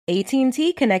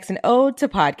AT&T connects an ode to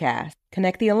podcast.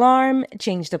 Connect the alarm,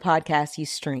 change the podcast you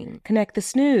stream. Connect the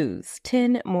snooze,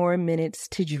 10 more minutes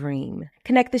to dream.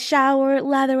 Connect the shower,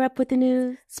 lather up with the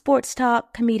news, sports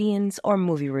talk, comedians, or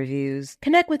movie reviews.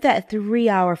 Connect with that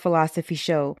 3-hour philosophy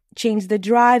show. Change the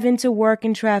drive into work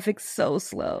and traffic so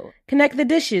slow. Connect the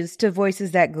dishes to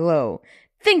voices that glow.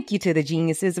 Thank you to the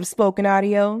geniuses of spoken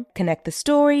audio. Connect the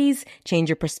stories, change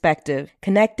your perspective.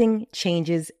 Connecting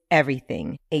changes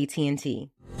everything.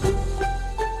 AT&T.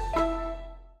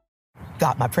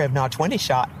 Got my Prevnar 20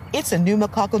 shot. It's a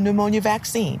pneumococcal pneumonia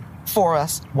vaccine. For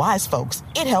us, wise folks,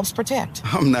 it helps protect.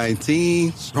 I'm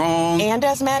 19, strong. And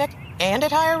asthmatic, and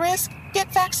at higher risk.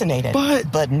 Get vaccinated.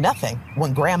 But nothing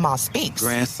when grandma speaks.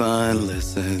 Grandson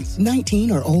listens.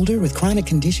 19 or older with chronic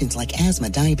conditions like asthma,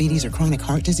 diabetes, or chronic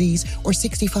heart disease, or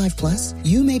 65 plus,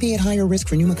 you may be at higher risk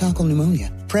for pneumococcal pneumonia.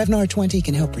 Prevnar 20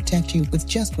 can help protect you with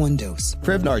just one dose.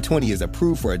 Prevnar 20 is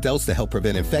approved for adults to help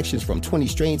prevent infections from 20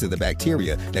 strains of the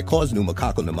bacteria that cause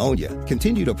pneumococcal pneumonia.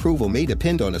 Continued approval may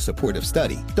depend on a supportive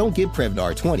study. Don't get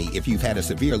Prevnar 20 if you've had a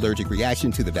severe allergic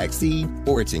reaction to the vaccine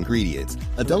or its ingredients.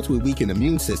 Adults with weakened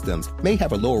immune systems may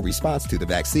have a lower response to the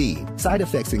vaccine. Side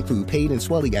effects include pain and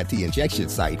swelling at the injection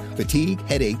site, fatigue,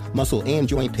 headache, muscle, and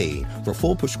joint pain. For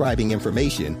full prescribing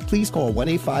information, please call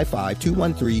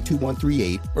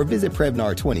 1-855-213-2138 or visit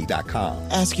Prevnar20.com.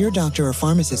 Ask your doctor or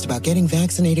pharmacist about getting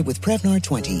vaccinated with Prevnar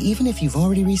 20, even if you've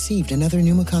already received another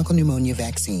pneumococcal pneumonia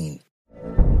vaccine.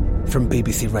 From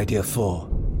BBC Radio 4,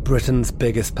 Britain's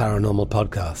biggest paranormal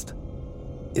podcast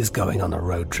is going on a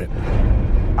road trip.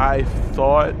 I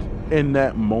thought in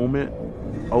that moment,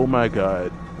 oh my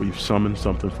God, we've summoned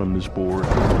something from this board.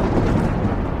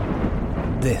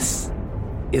 This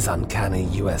is Uncanny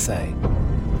USA.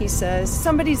 He says,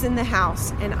 somebody's in the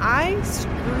house, and I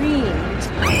screamed.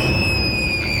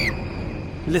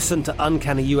 Listen to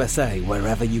Uncanny USA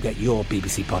wherever you get your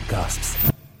BBC podcasts,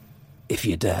 if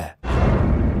you dare.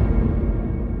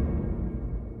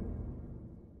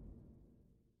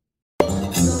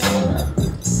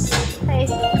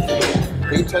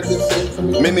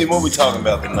 Mimi, what we talking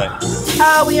about tonight?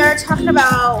 We are talking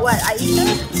about what, Aisha?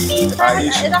 Is that how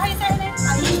you say her name?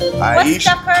 Aisha. What's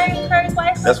Steph Curry's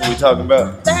wife? That's what we talking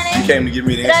about. Is that her name? You came to give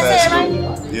me the inside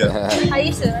scoop. Yeah. Aisha,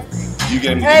 right? You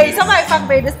gave me. Hey, somebody fucking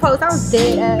made this post. I was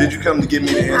dead. Did you come to give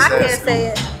me the inside scoop? I can't say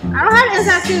it. I don't have the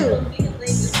inside scoop.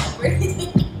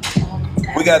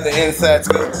 We got the inside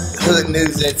scoop.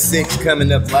 HoodNewsat6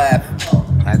 coming up live.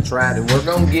 That's right, and we're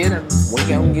gonna get him. We're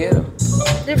gonna get him.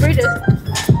 Did read it.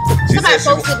 Somebody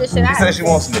posted this shit. She said she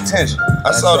wants some attention.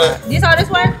 I saw that. You saw this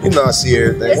one? You know I see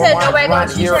everything. It said nobody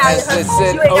right here, as it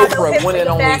said, Oprah went in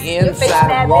on the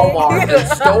inside of Walmart and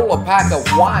stole a pack of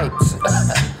wipes.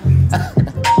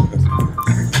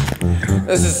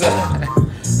 This is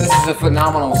a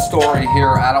phenomenal story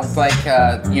here. I don't think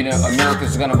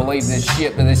America's going to believe this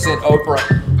shit, but they said Oprah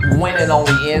went in on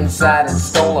the inside and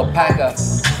stole a pack of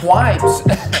wipes.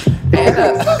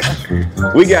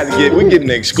 We're getting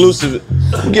an exclusive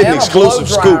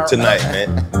scoop tonight,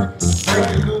 man.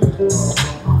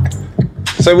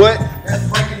 Say what?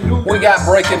 We got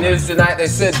breaking news tonight. They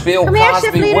said Bill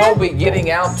Cosby will be getting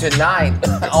out tonight.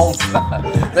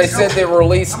 They said they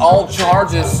released all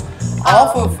charges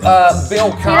off of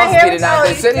Bill Cosby tonight.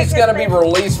 They said he's going to be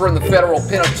released from the federal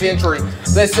penitentiary.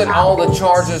 They said all the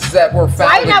charges that were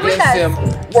found against him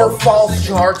were false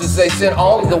charges. They said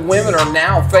all of the women are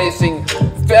now facing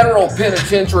federal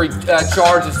penitentiary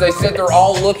charges. They said they're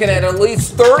all looking at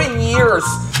least 30 years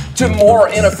to more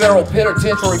in a federal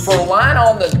penitentiary for lying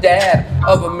on the dad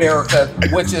of America,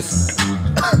 which is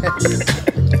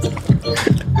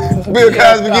Bill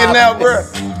Cosby getting out, bro.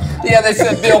 Yeah, they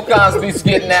said Bill Cosby's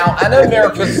getting out. I know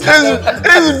America's...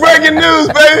 This is breaking news,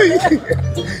 baby.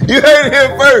 You heard it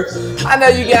here first. I know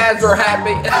you guys are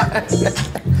happy.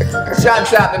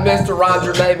 Shouts out to Mr.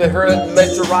 Roger Neighborhood.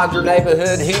 Mr. Roger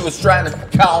Neighborhood, he was trying to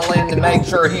call in to make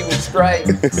sure he was straight.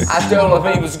 I told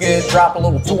him he was good. Drop a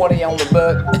little 20 on the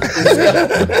book.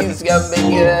 He's going to be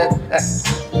good.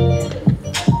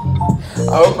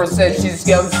 Oprah said she's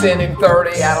going to send him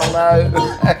 30. I don't know.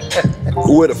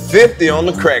 With a 50 on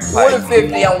the crack pipe. With a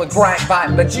 50 on the crack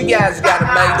pipe. But you guys got to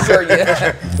make sure you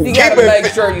got to make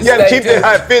sure you gotta stay keep that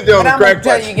high 50 on the crack pipe. I'm going to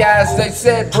tell you guys, they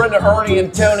said Brenda, Ernie,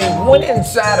 and Tony went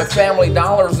inside a Family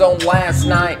Dollar Zone last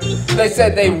night. They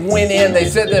said they went in. They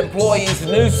said the employees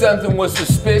knew something was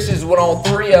suspicious with all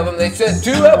three of them. They said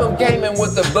two of them came in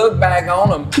with a book bag on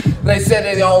them. They said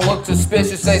they all looked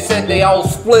suspicious. They said they all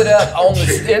split up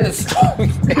in the store.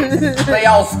 They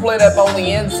all split up on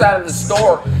the inside of the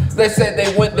store. They said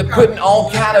they went to putting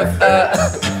all kind of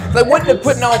They wouldn't have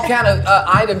put all kind of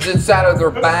items inside of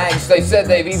their bags. They said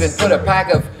they've even put a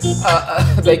pack of,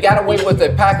 they got away with a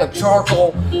pack of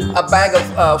charcoal, a bag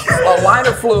of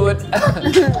lighter fluid,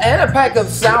 and a pack of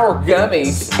sour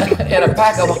gummies, and a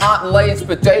pack of hot Lay's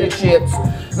potato chips.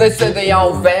 They said they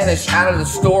all vanished out of the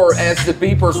store as the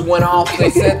beepers went off. They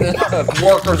said the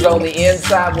workers on the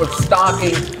inside were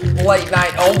stocking late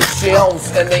night on the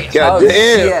shelves, and they shit. Well,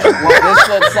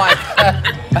 this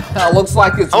looks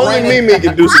like it's only raining. Mimi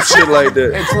can do some shit like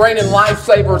that. It's raining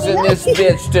lifesavers in this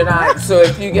bitch tonight. So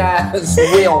if you guys will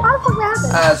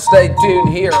stay tuned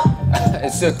here,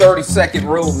 it's the 30-second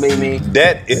rule, Mimi.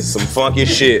 That is some funky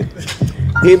shit.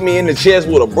 Hit me in the chest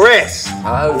with a breast.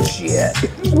 Oh shit.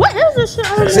 What is this shit?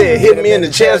 I said hit me in the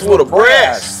chest with a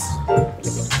breast.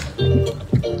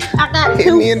 I got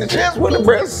Hit me in the chest with a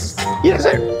breast. Yes,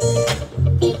 sir.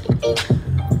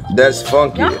 That's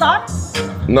funky. Y'all thought?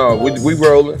 No, we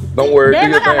rolling. Don't worry.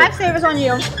 Damn, do I your got thing. lifesavers on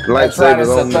you. Lifesavers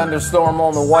Lifesavers on on a me. thunderstorm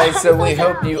on the way, so we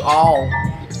hope you all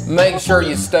make sure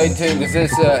you stay tuned because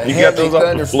it's a You got heavy those off the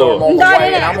thunderstorm floor. on the No,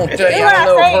 way. And I'm gonna tell you, I don't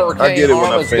know if I Hurricane get it when I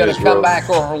Irma's gonna finish, come bro. back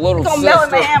or her little Gonna melt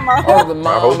sister my ammo. or the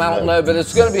mom. I don't know, but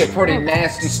it's gonna be a pretty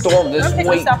nasty storm this Don't pick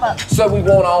week. myself up. So we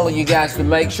want all of you guys to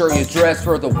make sure you dress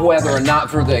for the weather and not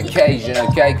for the occasion,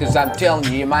 okay? Because I'm telling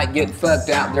you, you might get fucked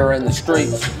out there in the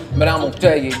streets. But I'm gonna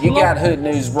tell you, you got Hood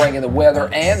News bringing the weather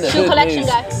and the Shoe Hood collection News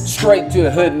guy. straight to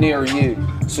a hood near you.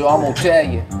 So I'm gonna tell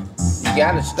you, you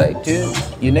gotta stay tuned.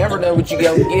 You never know what you're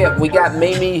gonna get. We got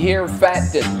Mimi here,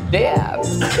 fat to death.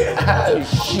 Oh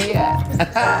shit!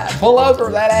 Pull over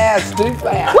that ass, too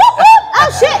fat.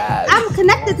 Oh shit! I'm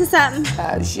connected to something.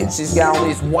 Oh shit! She's got all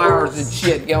these wires and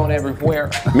shit going everywhere.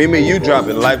 Mimi, you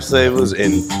dropping lifesavers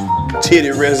and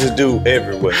titty residue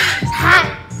everywhere. It's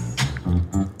hot.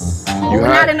 You We're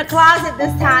hot? not in the closet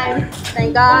this time.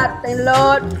 Thank God. Thank the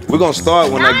Lord. We're gonna start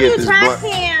when I get this trash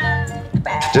blunt. can.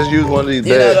 Just use one of these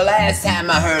You know, the bags. last time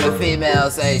I heard a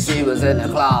female say she was in the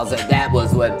closet, that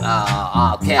was with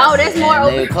Kelly. Oh, there's more and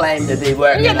they open- claimed to be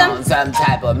working Yeah, them- on some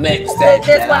type of mixtape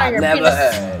This that one on I've your never penis.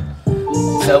 heard.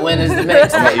 So when is the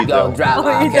mixtape gonna drop,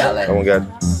 R. Kelly? Oh my God.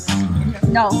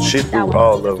 No. She that threw one.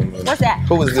 all of them. What's that?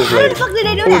 Who is this How lady? the fuck did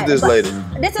they do Who that? is this lady?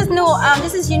 This is new.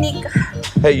 This is unique.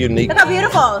 Hey, Unique. Look how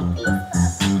beautiful.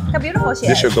 Look how beautiful she is.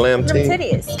 This your glam Them team?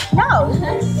 titties. No.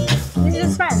 These are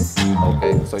just friends.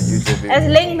 Okay, so you did It's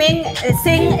Ling, Ming,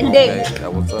 Sing, and Ding. Okay,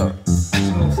 that what's up?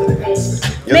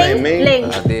 Your name Ming? Ling.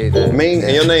 I did that. Ming,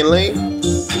 and your name Ling?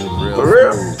 Real For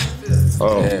real? smooth.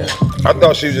 Oh. Yeah. I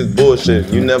thought she was just bullshit.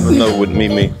 You never know with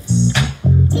Mimi.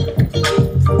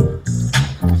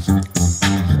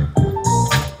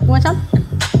 You want some?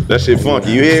 That shit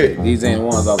funky. You hear it? These ain't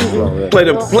ones off the floor. Play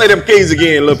them keys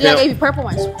again, little Yeah, I gave pimp. you purple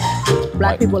ones.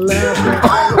 Black people love purple.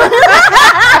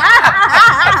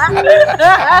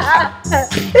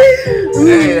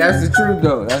 Hey, that's the truth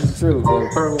though. That's the truth. The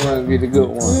purple one would be the good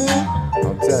one.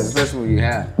 I'm telling you, especially when you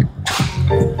have.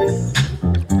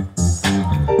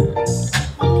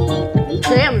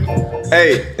 Damn.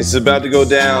 Hey, it's about to go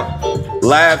down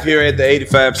live here at the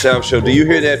 85 South Show. Do you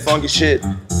hear that funky shit?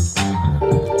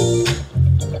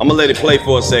 I'm gonna let it play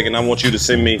for a second. I want you to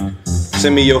send me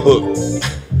your hook.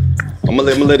 I'm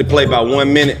gonna let it play about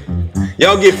 1 minute.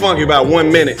 Y'all get funky about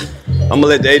 1 minute. I'm gonna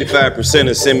let the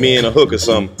 85%ers send me in a hook or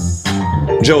something.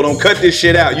 Joe, don't cut this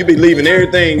shit out. You be leaving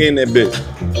everything in that bitch.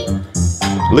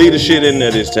 Leave the shit in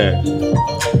there this time.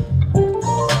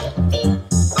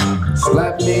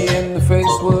 Slap me in the face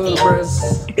with a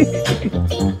breast.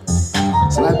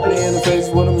 Slap me in the face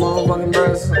with a motherfucking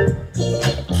breast.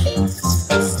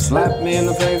 Slap me in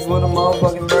the face with a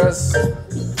motherfucking breast.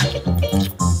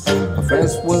 My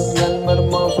face was nothing but a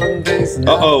motherfucking case, and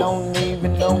I don't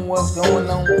even know what's going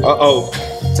on. Uh-oh.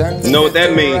 You know what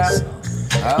that means?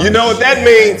 You know what that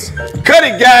means? Cut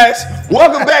it, guys.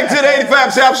 Welcome back to the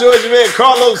 85 South Show. It's your man,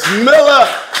 Karlous Miller.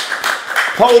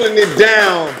 Holding it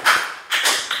down.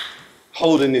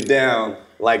 Holding it down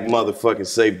like motherfucking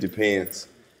safety pins.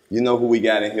 You know who we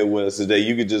got in here with us today.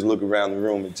 You could just look around the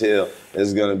room and tell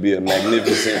it's going to be a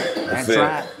magnificent affair.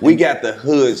 Right. We got the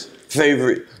hood's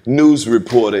favorite news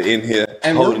reporter in here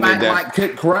And holding look it down. like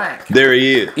Kid Crack, There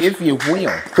he is. if you will.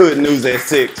 Hood News at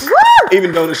 6. Woo!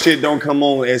 Even though the shit don't come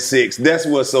on at 6, that's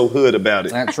what's so hood about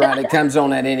it. That's right. It comes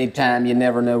on at any time. You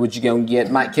never know what you're going to get.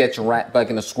 Might catch a rat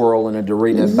bucking a squirrel in a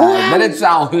Dorito bag. But it's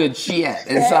all hood shit.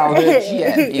 It's all hood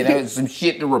shit. You know, it's some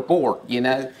shit to report, you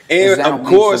know. And of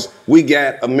course, we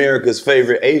got America's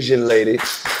favorite Asian lady.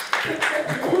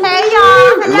 Hey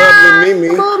y'all. Hello. Lovely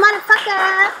Mimi. Cool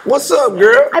motherfucker. What's up,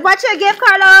 girl? I bought you a gift,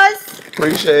 Karlous.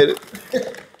 Appreciate it.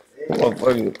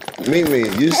 Motherfucking Mimi,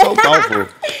 you so thoughtful.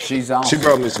 She's awesome. She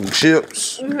brought me some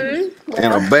chips. Mm-hmm.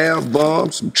 And a bath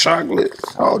bomb, some chocolate,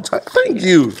 all type. Thank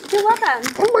you. You're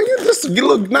welcome. Oh my God, this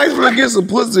look nice when I get some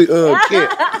pussy kit.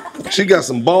 She got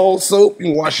some ball soap. You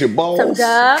can wash your balls. Some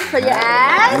Dove for your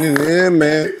ass. Yeah,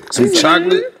 man. Some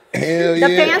chocolate. Hell yeah.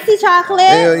 The fancy chocolate.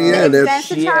 Hell yeah. The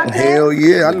expensive chocolate. Hell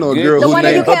yeah. I know a girl who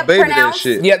named her baby that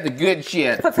shit. Yeah, the good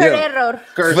shit. Ferrero.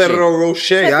 Ferrero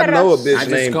Rocher. I know a bitch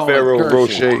named Ferrero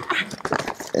Rocher.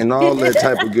 And all that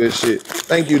type of good shit.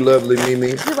 Thank you, lovely Mimi.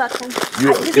 You're welcome.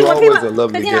 You're always a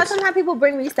lovely guest. Sometimes people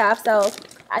bring me stuff, so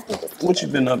I think it's What you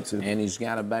been up to? And he's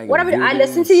got a bag of I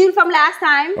listened to you from last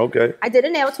time. Okay. I did a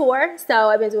nail tour, so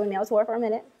I've been doing a nail tour for a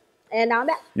minute. And now I'm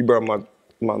back. You brought my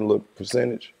little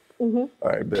percentage? Mm-hmm. All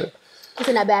right, bet. It's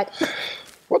in that bag.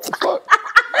 What the fuck?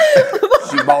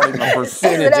 She bought him a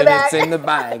percentage and it's in the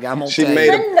bag. I'm gonna She tell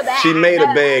made you. she made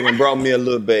a bag and brought me a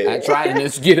little bag. I tried to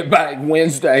just get a bag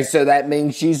Wednesday, so that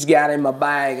means she's got him a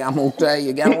bag. I'm gonna tell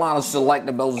you, got a lot of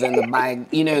selectables in the bag.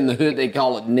 You know, in the hood they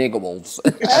call it niggables.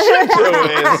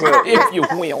 If you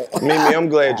will. Mimi, I'm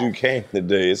glad you came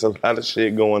today. It's a lot of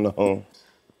shit going on.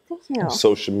 Thank you.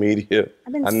 Social media.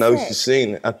 I've been I know sick. you've seen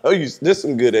it. I know you. This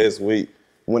some good ass week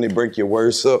when they break your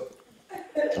words up.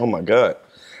 Oh my God.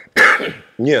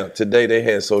 Yeah, today they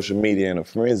had social media in a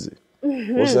frenzy.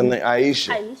 Mm-hmm. What's her name?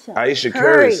 Aisha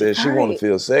Curry said she want to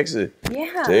feel sexy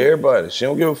Yeah. to everybody. She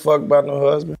don't give a fuck about no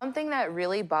husband. Something that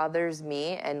really bothers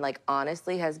me and like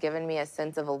honestly has given me a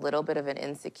sense of a little bit of an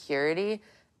insecurity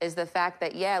is the fact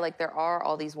that, yeah, like there are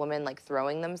all these women like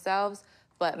throwing themselves,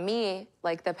 but me,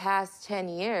 like the past 10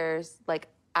 years, like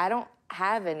I don't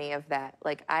have any of that.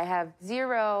 Like I have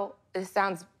zero, this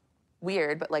sounds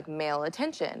weird, but like male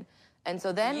attention. And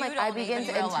so then, like, I begin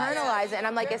to internalize it, and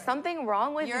I'm like, is something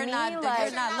wrong with me? You're not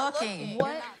looking.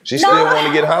 What? She still want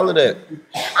to get hollered at.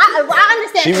 I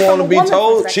understand. She want to be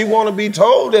told. She want to be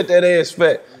told that ass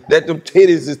fat, that them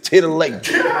titties is titillate.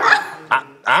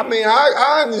 I mean,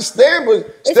 I understand,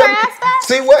 but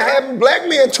see what happened? Black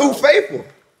men too faithful.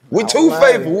 We too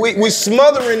faithful. We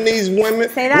smothering these women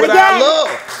with our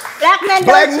love.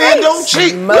 Black men don't cheat.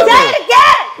 Say it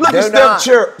again. Look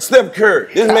at Steph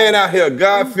Curry. This man out here,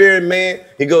 God-fearing man.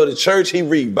 He go to church. He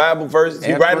read Bible verses.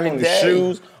 He write them on his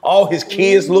shoes. All his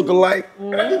kids look alike.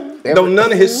 Don't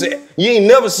none of his you ain't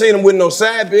never seen him with no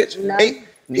side bitch.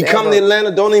 He come to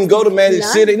Atlanta. Don't even go to Magic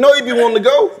City. No, he be wanting to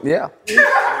go. Yeah.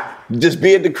 Just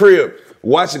be at the crib.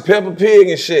 Watching Peppa Pig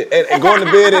and shit. And going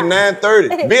to bed at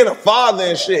 9:30. Being a father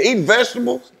and shit. Eating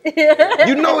vegetables.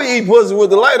 You know he eat pussy with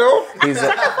the light on.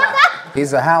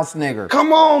 He's a house nigger.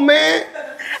 Come on, man.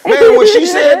 Man, when she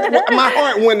said, my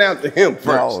heart went out to him first.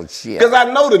 Oh, shit. Because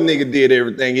I know the nigga did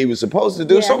everything he was supposed to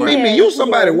do. Yeah, So, Mimi, you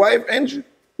somebody's wife, ain't you?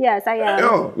 Yes, I am.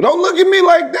 Yo, don't look at me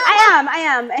like that. I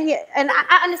am. And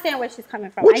I understand where she's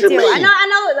coming from. What I you do. mean? I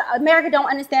know America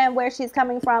don't understand where she's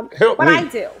coming from. Help but me. I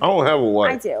do. I don't have a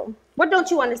wife. I do. What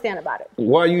don't you understand about it?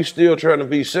 Why you still trying to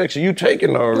be sexy? You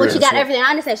taking her already. Well, she got everything.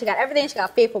 I understand. She got everything. She got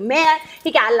a faithful man.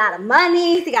 He got a lot of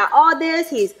money. He got all this.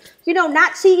 He's,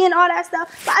 not cheating, all that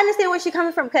stuff. But I understand where she's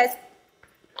coming from because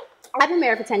I've been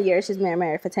married for 10 years. She's been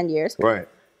married for 10 years. Right.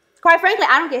 Quite frankly,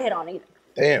 I don't get hit on either.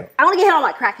 Damn. I only get hit on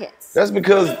like crackheads. That's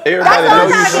because everybody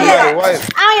knows you somebody's wife.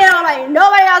 I don't get on like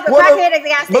nobody else but crackhead at the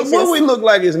gas But stations. what we look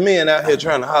like is men out here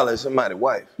trying to holler at somebody's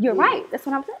wife. You're right. That's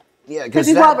what I'm saying. Yeah, because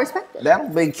be well respected. That'll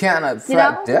be kind of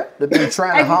fucked up to be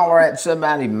trying to holler at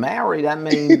somebody married. I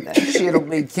mean, that shit'll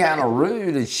be kind of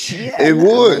rude as shit. It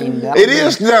would. It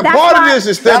is. Now, part of this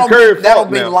is Steph Curry's That'll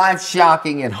fault be now. life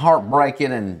shocking and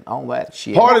heartbreaking and all that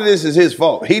shit. Part of this is his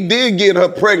fault. He did get her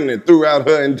pregnant throughout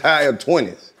her entire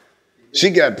 20s. She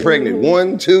got pregnant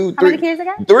 1, 2, 3. How many kids they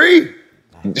got? 3.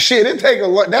 Shit, it take a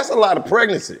lot. That's a lot of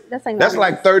pregnancy. That's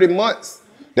like 30 months.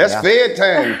 That's fed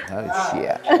time. Oh,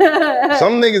 shit.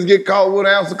 Some niggas get caught with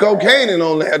an ounce of cocaine and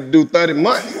only have to do 30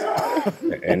 months.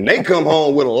 And they come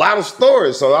home with a lot of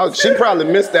stories. So she probably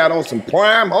missed out on some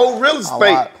prime whole real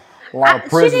estate. A lot of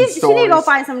prison She stories. need to go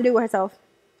find something to do with herself.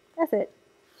 That's it.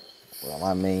 Well,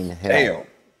 I mean, hell. Damn.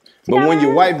 But when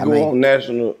your wife go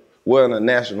on a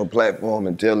national platform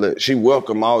and tell her she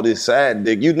welcome all this side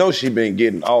dick, you know she been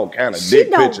getting all kind of dick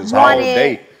pictures all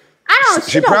day.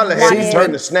 She probably had to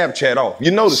turn the Snapchat off.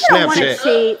 You know the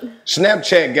Snapchat.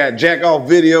 Snapchat got jack off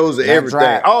videos and everything.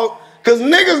 Right. Cause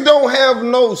niggas don't have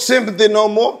no sympathy no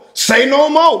more. Say no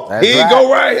more. That's Here you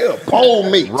go right here. Pole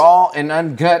meat. Raw and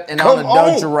uncut and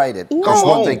unadulterated. That's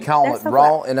what they call it.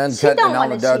 Raw and uncut and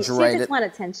unadulterated. She just want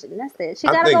attention. That's it. She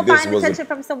got to go find attention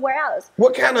from somewhere else.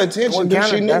 What kind of attention does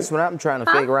she need? That's what I'm trying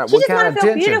to figure out. She What just kind want of to feel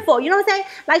attention? beautiful. You know what I'm saying?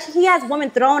 Like he has women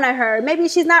thrown at her. Maybe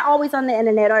she's not always on the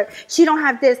internet or she don't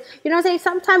have this. You know what I'm saying?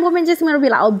 Sometimes women just want to be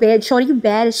like, oh, bad shorty, you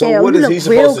bad as hell. So what is he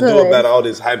supposed to do about all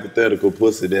this hypothetical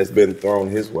pussy that's been thrown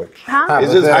his way? Huh?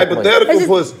 It's just hypothetical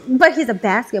pussy. But he's a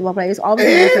basketball player. It's always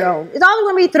going to be thrown. It's always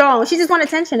going to be thrown. She just want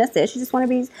attention. That's it. She just want to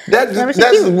be. That's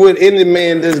what any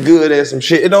man that's good at some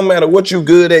shit. It don't matter what you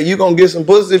good at. You gonna get some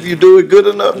pussy if you do it good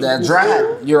enough. That's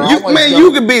right. You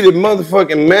could be the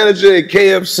motherfucking manager at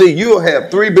KFC. You'll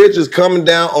have 3 bitches coming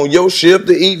down on your shift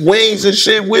to eat wings and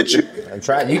shit with you. That's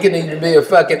right. You can even be a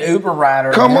fucking Uber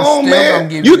rider. Come on,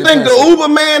 man. You think the Uber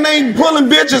man ain't pulling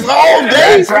bitches all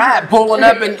day? That's right. Pulling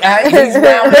up and he's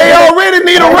rounding. They already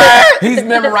need a ride. He's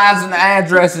memorizing the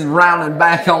addresses, rounding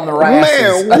back on the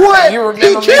rashes. Man, what? You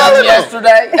remember me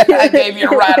yesterday? I gave you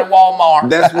a ride to Walmart.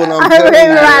 That's what I'm telling you. I gave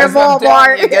him a ride to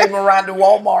Walmart. You gave him a ride to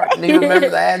Walmart. And he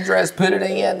remembered the address, put it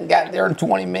in, got there in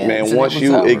 20 minutes. Man, once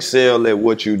you excel at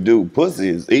what you do, pussy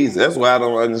is easy. That's why I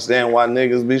don't understand why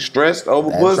niggas be stressed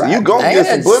over pussy. Right. You gonna get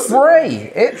some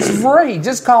pussy. It's free.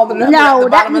 Just call the number.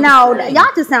 Y'all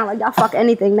just sound like y'all fuck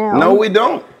anything now. No, we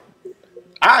don't.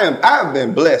 I've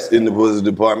been blessed in the pussy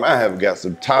department. I have got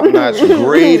some top-notch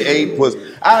grade A pussy.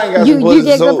 I ain't got some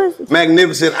pussy so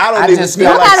magnificent. I don't even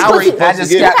feel like I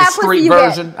just got the street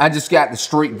version. I just got the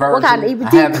street version. What kind of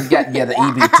EBT? I haven't got the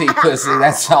EBT pussy.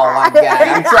 That's all I got.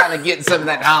 I'm trying to get some of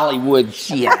that Hollywood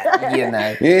shit. You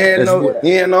know. You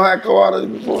ain't no high quality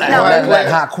before. That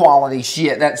high quality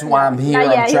shit. That's why I'm here.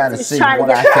 I'm trying to see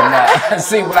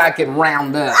what I can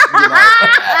round up. You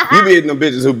know. You be hitting them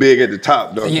bitches who big at the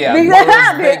top, though. Yeah.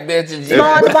 Big bitches. Small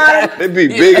at the bottom. They be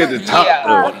big at the top.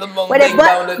 Where the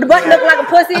butt look like a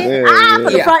pussy.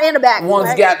 For the front and the back.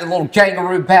 One's got the little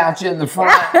kangaroo pouch in the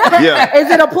front. Yeah. Is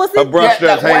it a pussy? Her brush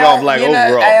straps hang off like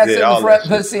overalls. Ass in the front,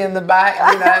 pussy in the back.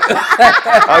 You know.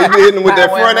 Oh, you be hitting them with that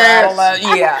front ass?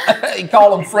 Yeah. You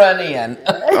call them front end.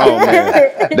 Oh,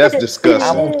 man. That's disgusting.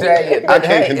 I won't tell you. I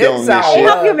can't condone this shit.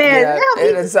 Help you, man.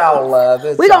 It's all love.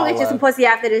 We're going to get you some pussy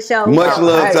after this show. Much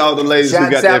love to all the ladies who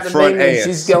got that front ass.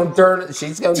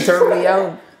 She's going to turn me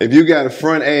on. If you got a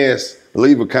front ass,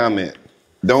 leave a comment.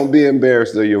 Don't be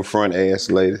embarrassed of your front ass,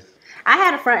 lady. I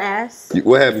had a front ass.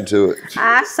 What happened to it?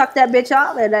 I sucked that bitch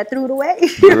off and I threw it away.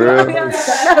 Really?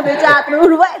 Sucked that bitch out, threw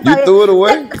it away. You threw it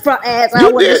away? Front ass.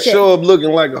 You did show up looking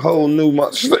like a whole new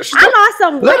monster. I know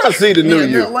some. Let us see the new you.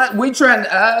 You know what? We trying to.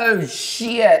 Oh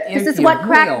shit! This is what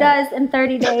crack does in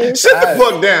 30 days. Sit the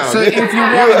fuck down. So if you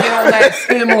want to get on that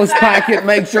stimulus packet,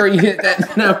 make sure you hit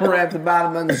that number at the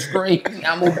bottom of the screen.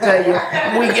 I'm gonna tell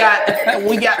you,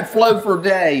 we got flow for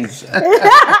days.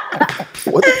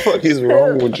 What the fuck is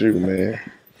wrong with you, man?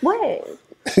 What?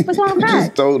 What's wrong with You that?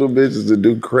 just told them bitches to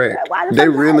do crack. They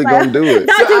really gonna do it.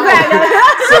 Don't do crack.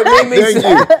 So Mimi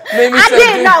I said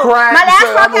didn't know. Crack, My last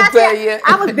so I'm gonna podcast, tell you,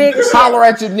 I was big as shit. Holler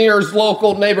at your nearest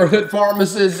local neighborhood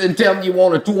pharmacist and tell them you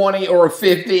want a 20 or a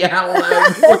 50. I don't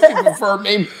know what you prefer,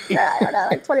 Mimi. I don't know,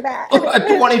 like 25.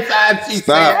 25, she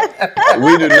Stop. said.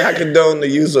 We do not condone the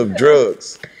use of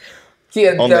drugs.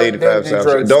 Kids on the 85 South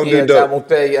Shore. Don't do kids, dope. I'm gonna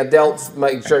tell you, adults,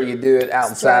 make sure you do it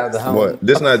outside of the home. What?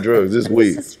 This not drugs. This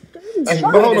weed. But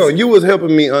hold on. You was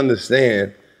helping me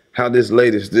understand how this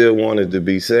lady still wanted to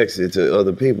be sexy to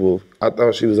other people. I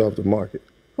thought she was off the market.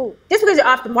 Cool. Just because you're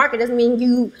off the market doesn't mean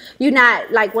you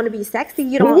not like want to be sexy.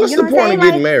 You don't. Well, what's you know the what point I'm of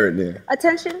saying? getting married then?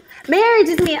 Attention. Marriage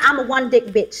just means I'm a one dick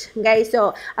bitch. Okay,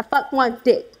 so I fuck one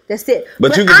dick. That's it.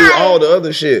 But you can do all the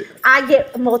other shit. I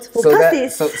get multiple So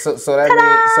pussies.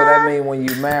 that mean when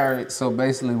you married. So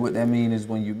basically, what that means is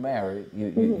when you married,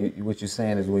 what you're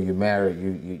saying is when you married,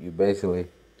 you basically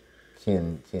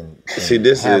can see.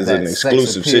 This is an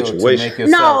exclusive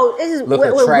situation. No, this is with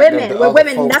women. With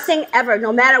women, nothing ever.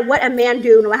 No matter what a man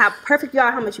do, no matter how perfect you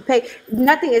are, how much you pay,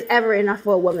 nothing is ever enough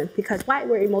for a woman. Because why?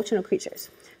 We're emotional creatures.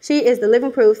 She is the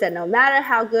living proof that no matter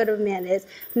how good of a man is,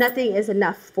 nothing is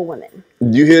enough for women.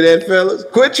 You hear that, fellas?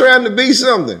 Quit trying to be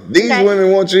something. These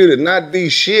women want you to not be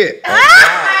shit.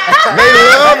 They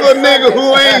love a nigga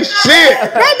who ain't shit.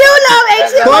 They do love ain't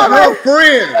shit. Fuck her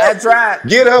friends. That's right.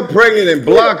 Get her pregnant and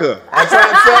block her. That's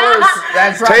right, fellas.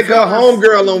 That's right. Take her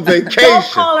homegirl on vacation. Don't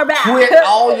call her back. Quit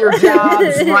all your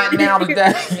jobs right now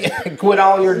today. Quit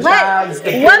all your jobs.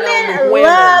 Women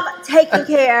love taking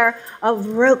care of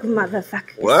broke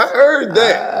motherfuckers. Well, I heard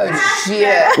that.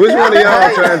 Shit. Which one of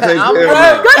y'all trying to take care of me? Good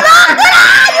luck.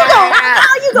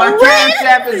 You go. My Cash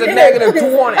App is a negative 20.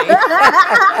 I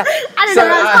didn't know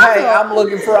that was hey, I'm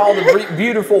looking for all the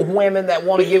beautiful women that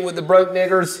want to get with the broke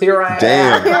niggers. Here I am.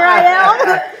 Damn. Here I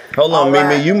am. Hold on, All Mimi.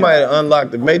 right. You might have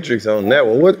unlocked the matrix on that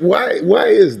one. Why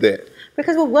is that?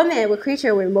 Because we're women, we're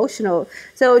creature, we're emotional.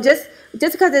 So just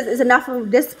because it's enough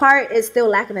of this part, it's still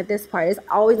lacking at this part. It's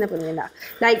always never gonna be enough.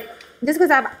 Like, just because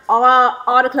I have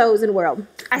all the clothes in the world,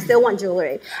 I still want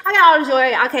jewelry. I got all the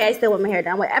jewelry. Okay, I still want my hair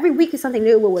done. But every week is something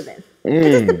new with women.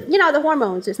 It's just the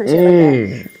hormones or some shit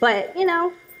like that.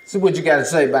 But So what you got to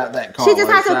say about that, Karlous?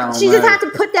 She just has to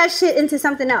put that shit into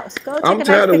something else. Go take I'm a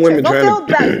tired nice of women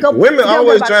picture. women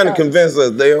always trying to convince.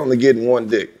 convince us they only getting one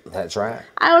dick. That's right.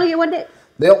 I only get one dick.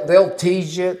 They'll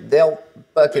tease you. They'll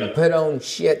fucking put on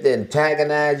shit, they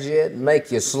antagonize you,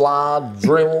 make you slob,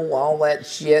 dribble, all that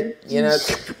shit. You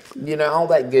know, all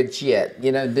that good shit.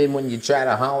 You know, then when you try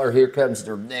to holler, here comes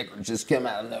their dick, or just come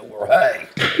out of nowhere.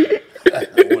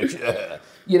 Hey.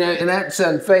 You know, and that's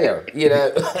unfair, you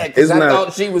know, because I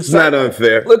thought she was. It's not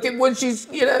unfair. Look at what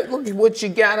look at what she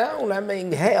got on. I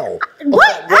mean, hell.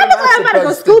 What? I look like I'm about to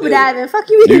go scuba diving. Fuck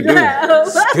you, You do.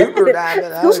 Scuba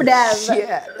diving. Scuba diving.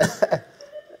 Shit.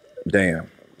 Damn.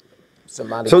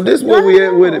 Somebody. So this where we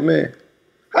at with it, man.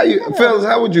 Fellas,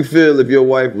 how would you feel if your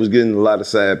wife was getting a lot of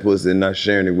side pussy and not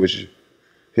sharing it with you?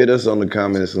 Hit us on the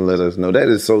comments and let us know. That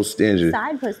is so stingy.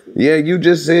 Side pussy. Yeah, you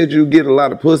just said you get a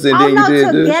lot of pussy and then you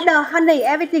did this. Together, honey.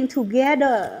 Everything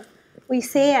together. We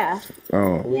share.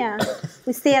 Oh. Yeah.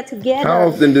 We share together. How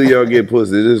often do y'all get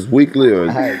pussy? Is this weekly or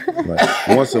like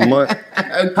once a month?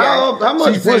 Okay. How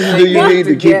much pussy do you need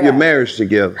to keep your marriage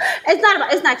together?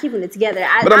 It's not keeping it together.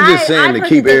 But I'm just saying to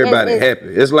keep everybody happy. happy.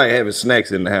 It's like having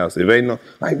snacks in the house. If ain't no,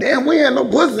 like, damn, we ain't no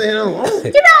pussy in them.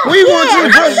 We want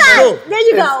you to pussy. There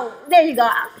you go. There you go.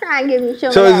 I'm trying to give you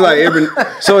sugar. So it's like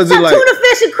so is it some like tuna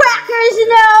fish and crackers, you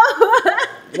know?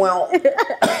 Well,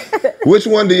 which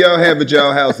one do y'all have at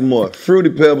y'all house more? Fruity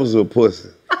Pebbles or pussy?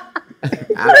 I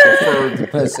prefer the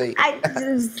pussy. And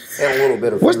a little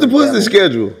bit of. What's the pussy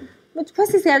schedule? Which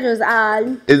pussy schedule is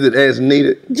Is it as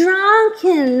needed?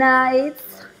 drunken nights,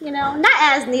 you know, not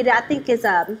as needed. I think it's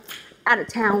out of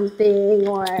town thing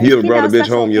or You ever brought a bitch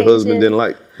special home your husband occasion. didn't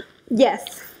like?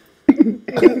 Yes.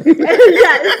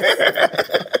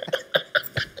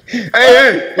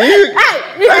 Hey,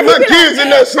 my kids in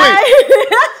that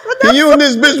sleep. Can you and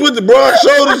this bitch with the broad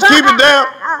shoulders keep it down?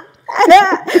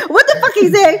 What the fuck he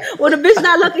say? When the bitch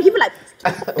not looking, he be like,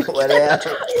 What else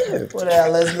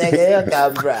this nigga here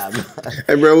come from?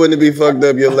 Hey, bro, wouldn't it be fucked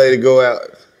up your lady go out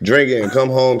drinking and come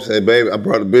home say, baby, I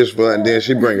brought a bitch for her, and then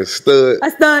she bring a stud? I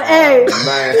start, hey.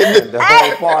 Man, the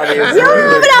whole party is You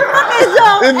remember that fucking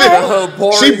song? The whole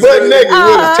party She is butt ruined. naked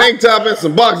with a tank top and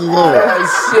some boxes on.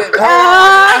 Oh shit!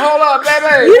 Hold on,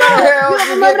 baby. You Where the hell don't did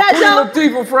you remember get that Queen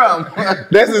Latifah from?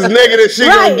 That's as naked as she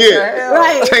gonna get.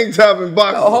 Right. Tank top and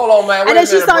boxes. Oh, hold on, man. And then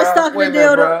she starts stalking the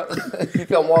dildo. She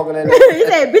come walking in there. He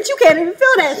said, bitch, you can't even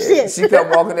feel that shit. She come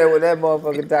walking in with that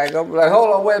motherfucking tank. I'm like, hold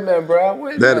on, wait a minute, bro.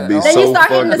 Wait a That'd minute. be Then so you start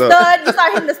hitting the fucked up. stud, you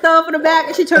start hitting the stud from the back,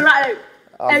 and she turn around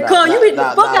and come, you hit the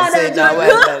fuck out of that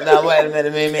joint. Wait a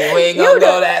minute, Mimi. We ain't You gonna go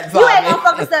don't- that far. You ain't gonna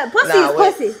fucking stud. Pussy is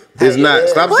pussy. It's not.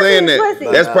 Stop Pussy saying is that.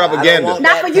 pussy. That's propaganda.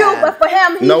 Not for you, but for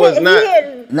him. He No, it's hit, not. He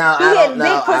hitting, No, he I hitting don't. big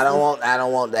No, pussy. I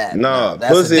don't want that. No,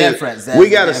 that's pussy. the difference. That's We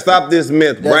the gotta difference. stop this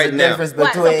myth There's right a now. difference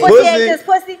What, so between. pussy ain't just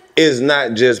pussy? Is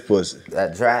not just pussy.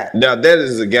 That's right. Now that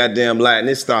is a goddamn lie, and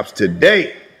it stops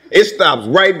today. It stops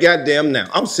right goddamn now.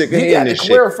 I'm sick of You got hearing to this shit.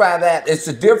 clarify that. It's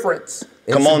a difference.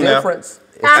 It's Come on a now. difference.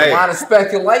 It's Hey. a lot of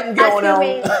speculating going on.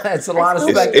 It's a lot of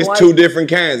speculating. It's two different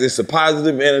kinds. It's a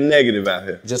positive and a negative out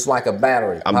here. Just like a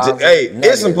battery. Hey,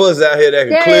 there's some pussy out here that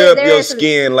can clear up your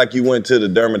skin like you went to the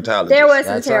dermatologist. There were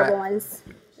some terrible ones.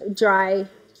 Dry.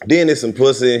 Then there's some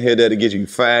pussy in here that'll get you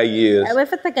 5 years I went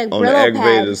for like a on the Brillo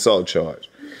aggravated pad. assault charge.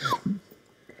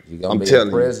 I'm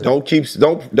telling you,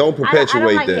 don't perpetuate I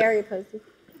don't like that. hairy pussy.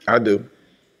 I do.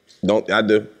 I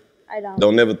do. I don't.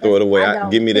 Don't never throw it away. I don't.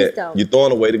 Give me Please that. don't. You're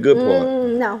throwing away the good part.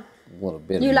 No. A little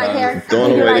bit You of like both. hair?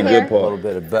 Throwing You away like the hair? good A little part.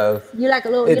 bit of both. You like a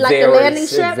little. It You like varies. the landing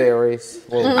strip? It varies.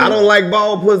 I don't like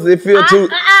bald pussy. It feel too.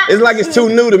 It's like it's too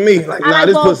new to me. Like, I nah, like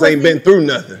this bald pussy ain't pussy. been through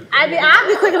nothing. I'd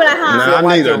be quick about Nah, huh? I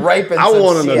like need you're a. raping I some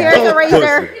want an shit. Here's a adult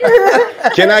razor.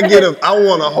 pussy. Can I get a? I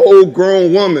want a whole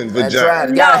grown woman That's vagina. right.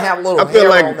 You gotta have a little I feel hair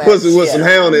like on that pussy with shit. some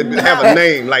hair on it have a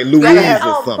name like Louise have- or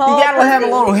Oh, something. fuck. You gotta have a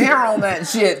pussy. little hair on that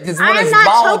shit, because when I'm it's not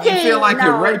bald, you choking, feel like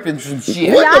you're no. raping some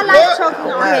shit. What Y'all the like fuck?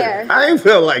 choking on hair. I ain't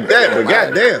feel like that, but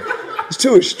goddamn, it's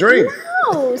too extreme.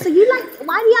 No. So you like?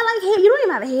 Why do y'all like hair? You don't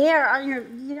even have hair on your.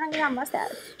 You don't even have a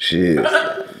mustache. Shit.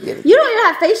 You don't even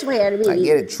have facial hair to be. I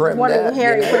get it trimmed one up, of the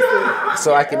hairy pussy.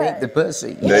 so I can eat the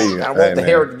pussy. There you go. I don't want the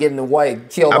hair to get in the way and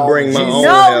kill all the juices. I bring my own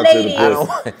hair to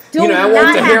the pussy. I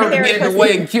want the hair to get in the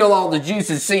way and kill all the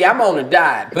juices. See, I'm on a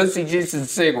diet. Pussy, juice, and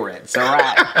cigarettes, all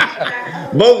right?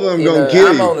 Both of them gonna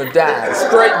kill you. I'm on a diet.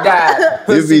 Straight diet.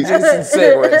 Pussy, juice, and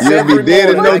cigarettes. You'll be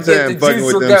dead in no time fucking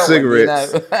with them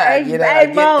cigarettes.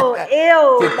 Hey, bro,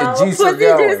 ew. Get the juicer pussy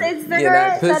going. juice and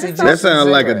cigarettes. That sounds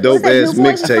like a dope ass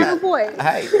mixtape.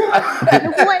 Hey.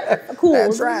 Cool.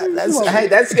 That's right.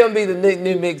 That's gonna be the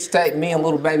new mixtape. Me and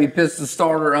Little Baby Pistol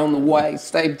Starter on the way.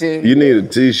 Stay tuned. You need a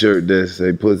T-shirt that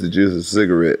say "Pussy Juice and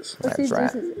Cigarettes." That's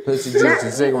right. Pussy Juice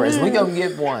and Cigarettes. We gonna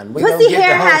get one. We Pussy gonna get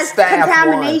hair the whole has staff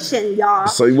contamination, y'all.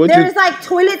 So what There's like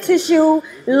toilet tissue,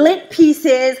 lint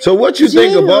pieces. So what you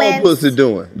think a jean bald lint. pussy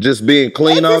doing? Just being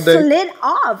clean all It's day? just lint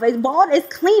off. It's bald.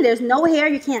 It's clean. There's no hair.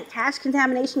 You can't catch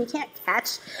contamination. You can't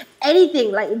catch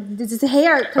anything. Like this is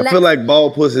hair. I feel like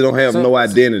bald pussy don't have no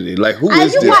identity. Like who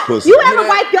is this pussy? You ever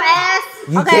wipe your ass?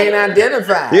 You can't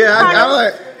identify. Yeah,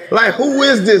 I like who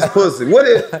is this pussy? What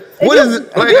is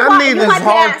it? Like I need It's this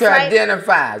hard to right?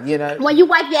 identify. You know. When you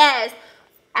wipe your ass,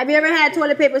 have you ever had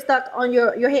toilet paper stuck on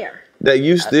your hair? that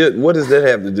you still. What does that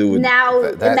have to do with? Now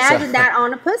imagine that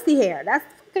on a pussy hair. That's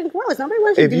fucking gross. Nobody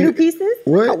wants to If you- do pieces.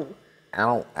 What? No.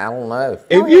 I don't know.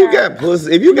 If you got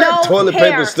pussy, if you got No toilet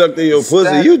hair. paper stuck to your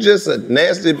pussy, you just a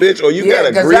nasty bitch, or you got a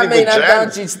because greedy I mean, I vagina.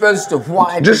 thought you're supposed to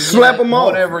wipe. Just it, slap them off.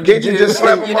 Whatever Can't you do. just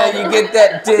slap them You know, off? you get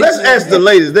that tissue. Let's ask the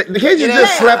ladies. Can't you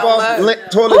just slap off toilet?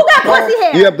 Who got pussy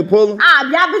hair? You have to pull them.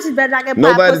 Y'all bitches better not get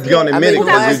Nobody's pussy gonna hair. admit it Who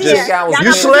got because pussy you hair? just Y'all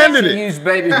you got slandered pussy it. Use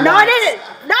baby hair. wipes. No, I didn't.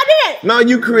 No, I didn't. No,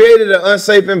 you created an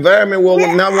unsafe environment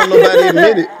where not want nobody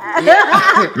admit it.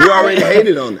 You already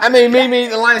hated on it. I mean, Mimi,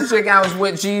 the last chick I was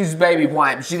with, she used baby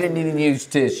wipes. She didn't even use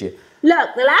tissue. Look,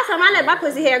 the last time I let my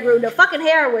pussy hair grew, the fucking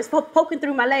hair was poking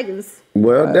through my leggings.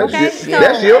 Well, that's Okay,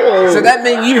 that's your old So that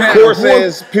means you had coarse a whoop-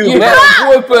 ass pubic. You had a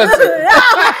whoop pussy. Let me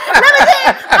see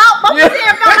it. Oh, my pussy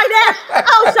hair felt like that.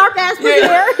 Oh, sharp ass pussy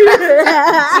hair.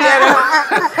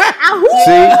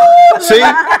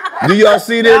 See? Do y'all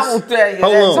see this? I will tell you,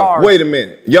 Hold that's on. hard. Wait a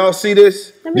minute. Y'all see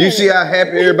this? Do you see how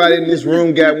happy everybody in this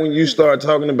room got when you started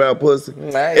talking about pussy?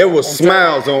 It was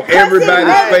smiles on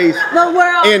everybody's face The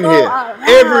world in full here. of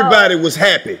hell. Everybody was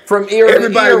happy. From ear to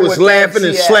Everybody ear was with that laughing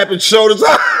and shit. slapping shoulders.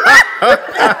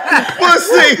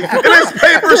 Pussy! And this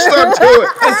paper stuck to it.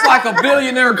 It's like a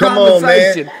billionaire Come on,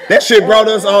 conversation. man. That shit brought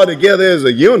us all together as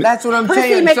a unit. That's what I'm Pussy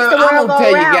saying. makes So the I'm world gonna go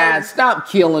tell round. you guys, stop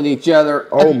killing each other.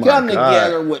 Oh, my Come God.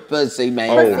 together with pussy, man.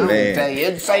 Oh, I'm gonna man. tell you,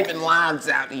 it's saving lives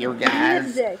out here,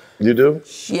 guys. You do?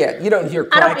 Shit, you don't hear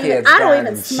I don't crackheads even dying even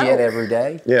and smoke. shit every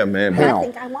day. Yeah, man. I But,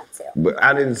 think I want to. but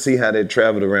I didn't see how they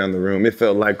traveled around the room. It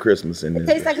felt like Christmas in It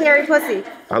there. tastes like hairy pussy.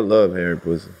 I love hairy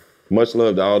pussy. Much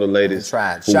love to all the ladies That's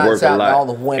right. who Shouts work out a to lot all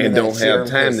the women and that don't share have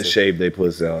time to pussy. shave their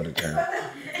pussy all the time.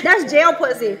 That's jail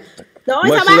pussy. The only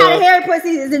Much time I had love. a hairy pussy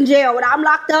is in jail. When I'm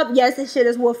locked up, yes, this shit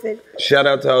is woofing. Shout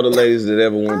out to all the ladies that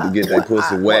ever wanted to get their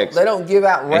pussy waxed They don't give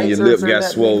out razors. and your lip or got nothing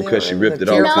swole in because there, she ripped the it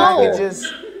off care too fast.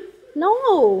 packages.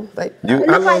 No. They, It How looked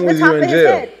long like the was you top in of his jail?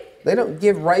 head. they don't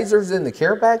give razors in the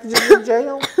care packages in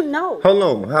jail? No. Hold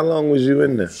on. How long was you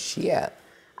in there? Shit.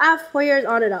 I have 4 years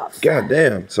on and off. God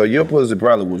damn. So your pussy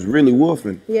probably was really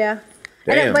woofing. Yeah.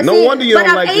 Damn. But No see, wonder you but don't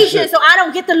I'm like this Asian, shit. so I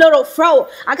don't get the little fro.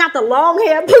 I got the long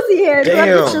hair, pussy hair. So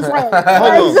Damn. it's just like,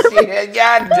 Hold on. Shit,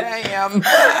 goddamn.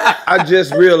 I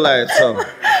just realized something.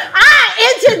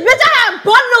 inches, bitch. I have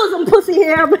bundles of pussy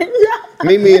hair, bitch.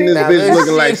 Mimi and this Now, bitch this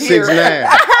looking like shit here. 6'9".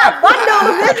 I have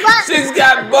bundles, bitch. Like, She's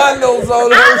got bundles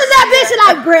on how her. does that bitch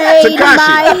like braid Tekashi.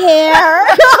 my hair?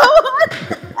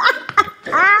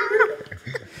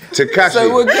 Tekashi.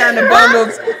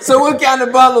 So what kind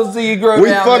of bundles do you grow We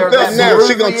down fucked there? up now.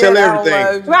 She gonna tell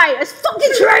everything. Right, it's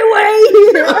fucking Treyway.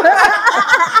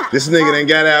 This nigga done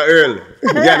got out early. He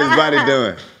got his body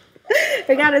done.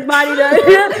 He got his body done.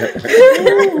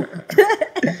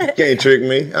 Can't trick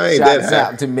me. I ain't Shouts that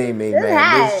high. out to Mimi, man.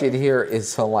 high. This shit here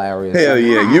is hilarious. Hell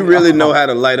yeah. You really know how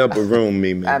to light up a room,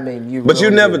 Mimi. I mean, you But you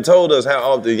really never do. told us how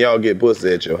often y'all get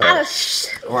pussy at your house.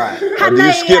 Right. Or do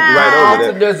you skip right How over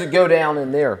often that? does it go down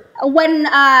in there? When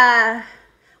I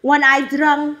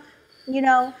drunk, you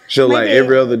know. So like maybe-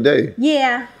 every other day.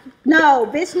 Yeah. No,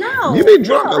 bitch, no. You be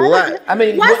drunk No, a lot. I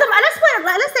mean, let's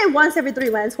say once every 3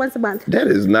 months, once a month. That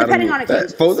is not Depending a on occasion.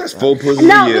 that's four pussies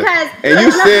No, a year. because- And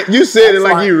you said it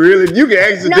like you can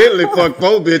accidentally No. fuck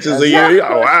 4 bitches a year.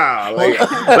 Oh wow.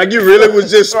 Like you really was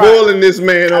just spoiling this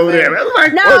man over there. That's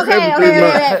like No, once okay, every 3 okay,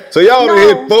 months. okay. So y'all done No.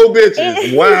 hit 4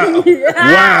 bitches.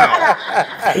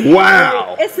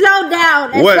 Wow. It slowed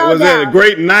down. What was that? A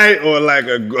great night or like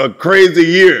a crazy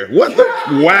year? What the?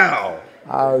 Wow.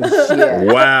 Oh shit!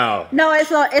 Wow. No, it's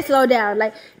slow down.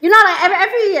 Like like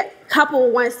every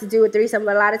couple wants to do a threesome,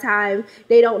 but a lot of time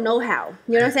they don't know how.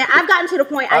 You know what I'm saying? I've gotten to the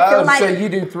point I feel like. So you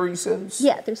do threesomes?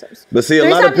 Yeah, threesomes. But see, a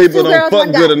lot of people don't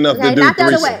fuck good enough to do not the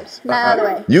other way. threesomes. Not the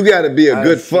other way. You got to be a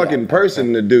good fucking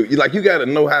person to do. You got to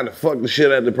know how to fuck the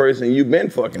shit out of the person you've been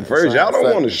fucking first. Y'all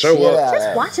don't want to show up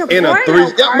Just watch a in a porno,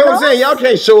 threesome. You know what I'm saying? Y'all Karlous.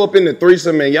 can't show up in the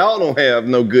threesome and y'all don't have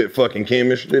no good fucking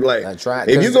chemistry. Like, That's right,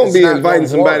 if 'cause you're gonna it's be not inviting gonna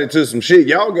somebody work. to some shit,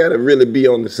 y'all got to really be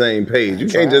on the same page. You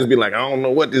can't just be like, I don't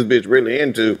know what this bitch really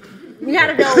into. You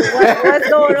gotta know what's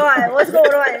going on. What's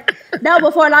going on? No,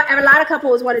 before a lot of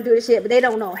couples want to do the shit, but they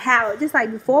don't know how. Just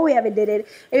like before we ever did it,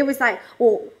 it was like,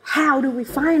 well, how do we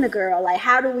find a girl? Like,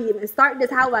 how do we even start this?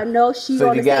 How do I know she's So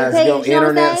on you the same guys page? go You know what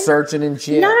I'm internet saying? searching and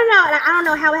shit? No. Like, I don't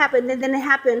know how it happened. Then it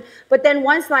happened. But then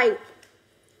once like,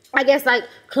 I guess like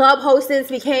club hostings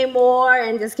became more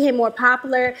and just became more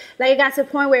popular. Like it got to the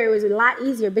point where it was a lot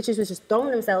easier. Bitches was just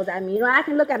throwing themselves at me. I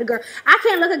can look at a girl. I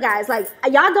can't look at guys. Like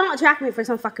y'all don't attract me for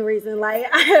some fucking reason. Like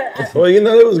Well,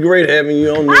 it was great having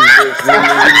you on this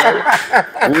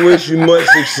bitch. We wish you much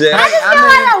success. I just feel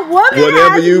like a woman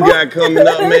Whatever has you more- got coming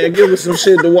up, man, give us some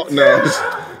shit to walk. No.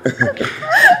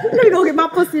 Let me go get my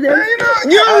pussy then. You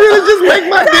don't really just make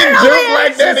my dick jump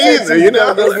like that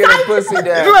either. Go get a pussy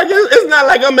down. It's not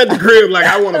like I'm at the crib like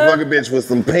I want to fuck a bitch with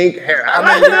some pink hair.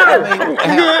 I'm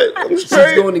good. I'm She's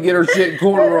straight. going to get her shit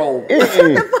cornrolled.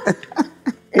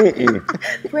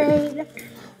 Braid.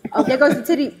 Oh, there goes the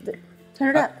titty. Turn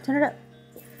it up. Turn it up.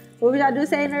 What was y'all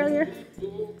saying earlier?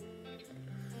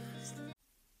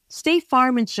 State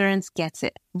Farm Insurance gets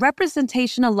it.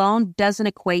 Representation alone doesn't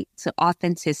equate to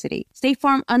authenticity. State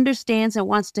Farm understands and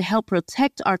wants to help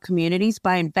protect our communities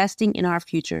by investing in our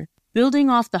future, building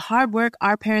off the hard work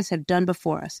our parents have done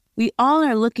before us. We all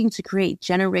are looking to create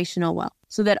generational wealth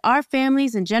so that our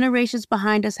families and generations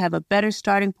behind us have a better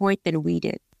starting point than we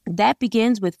did. That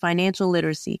begins with financial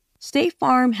literacy. State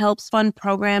Farm helps fund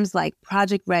programs like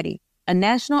Project Ready, a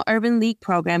National Urban League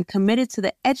program committed to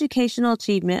the educational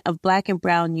achievement of Black and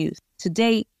Brown youth. To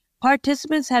date,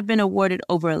 participants have been awarded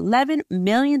over $11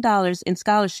 million in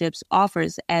scholarships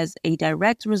offers as a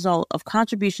direct result of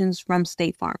contributions from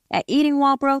State Farm. At Eating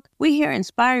While Broke, we hear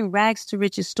inspiring rags to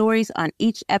riches stories on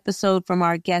each episode from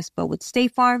our guests, but with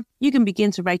State Farm, you can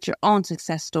begin to write your own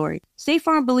success story. State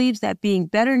Farm believes that being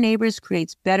better neighbors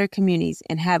creates better communities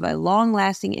and have a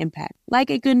long-lasting impact. Like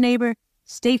a good neighbor,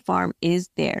 State Farm is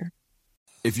there.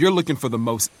 If you're looking for the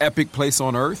most epic place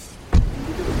on Earth,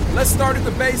 let's start at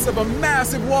the base of a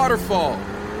massive waterfall.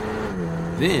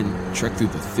 Then trek through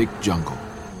the thick jungle.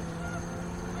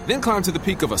 Then climb to the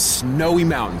peak of a snowy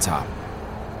mountaintop.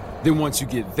 Then once you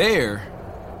get there,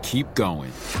 keep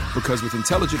going. Because with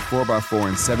intelligent 4x4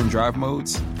 and 7 drive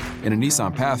modes and a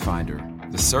Nissan Pathfinder,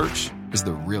 the search is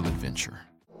the real adventure.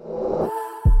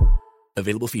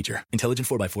 Available feature. Intelligent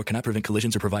 4x4 cannot prevent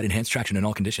collisions or provide enhanced traction in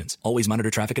all conditions. Always monitor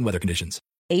traffic and weather conditions.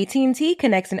 AT&T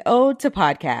connects an ode to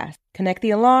podcast. Connect the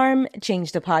alarm,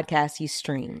 change the podcast you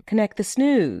stream. Connect the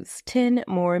snooze, 10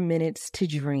 more minutes to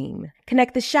dream.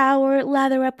 Connect the shower,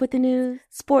 lather up with the news,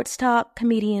 sports talk,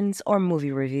 comedians, or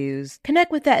movie reviews.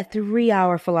 Connect with that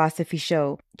 3-hour philosophy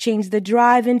show. Change the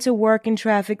drive into work and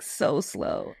traffic so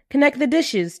slow. Connect the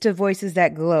dishes to voices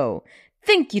that glow.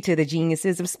 Thank you to the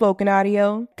geniuses of spoken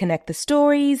audio. Connect the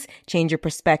stories, change your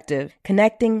perspective.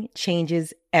 Connecting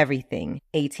changes everything.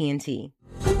 AT&T.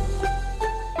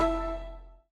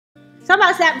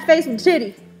 Somebody slap my face with a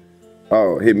titty.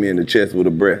 Oh, hit me in the chest with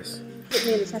a breast. Hit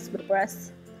me in the chest with a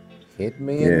breast. Hit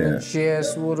me in the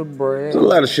chest with a breast. There's a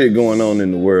lot of shit going on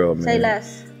in the world, man. Say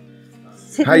less.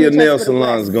 How your nail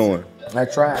salon's going?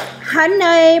 That's right.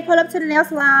 Honey, pull up to the nail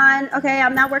salon. Okay,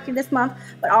 I'm not working this month,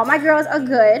 but all my girls are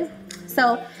good.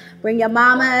 So bring your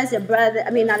mamas, your brother.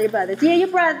 Not your brothers. Yeah, your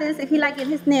brothers if you like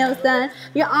getting his nails done.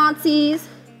 Your aunties,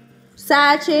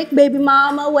 side chick, baby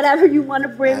mama, whatever you want to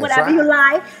bring, That's whatever right. you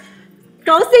like.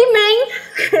 Go see Ming.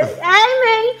 Hey,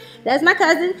 Ming. That's my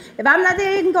cousin. If I'm not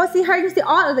there, you can go see her. You can see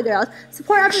all of the girls.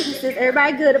 Support our businesses.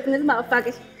 Everybody good up in this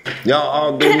motherfucker. Y'all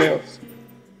all do nails?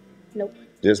 Nope.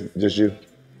 Just you?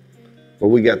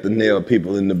 Well, we got the nail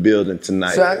people in the building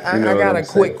tonight. So I You know got what a I'm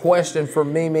quick saying? question for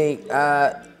Mimi.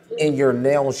 In your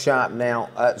nail shop now,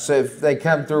 so if they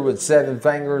come through with 7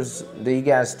 fingers, do you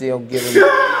guys still give them,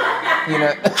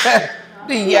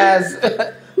 do you guys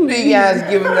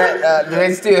give them that, do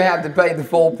they still have to pay the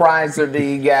full price or do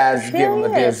you guys give them a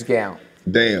discount?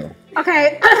 Damn.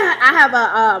 Okay, I have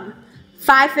a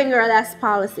 5-finger or less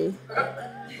policy.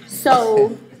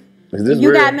 So Is this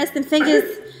you real? got missing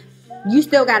fingers, you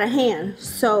still got a hand.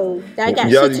 So that got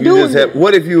Y'all, shit to you do just with have, it.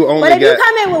 what if you only But if got... you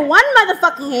come in with one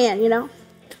motherfucking hand,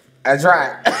 That's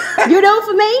right. you do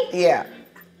for me? Yeah.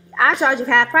 I charge you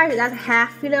half price. That's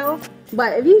half, you know.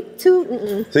 But if you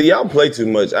two, See, y'all play too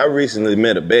much. I recently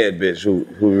met a bad bitch who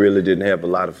really didn't have a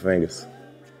lot of fingers.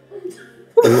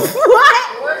 What?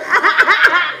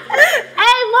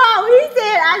 Hey, Mom, he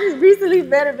said I just recently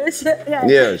met a bitch.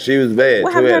 Yeah, she was bad.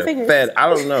 What happened to her fingers? Fat.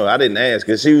 I don't know. I didn't ask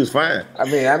because she was fine. I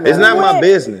mean, it's not my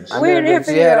business. I mean,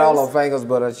 she had all her fingers,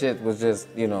 but her shit was just,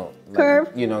 you know,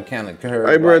 curved. You know, kind of curved.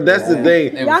 Hey, bro, that's the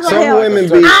thing. Some women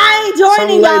I ain't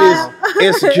joining some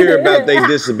ladies insecure about their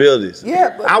disabilities.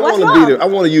 Yeah, but I want to I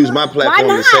want to use my platform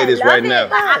to say this right now.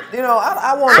 You know,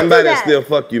 I want somebody that still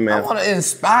fuck you, man. I want to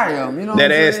inspire them. You know,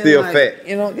 that ass still fat.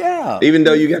 You know, yeah. Even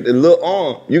though you got the little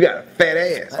arm, you got a fat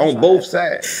ass on both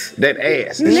sides. That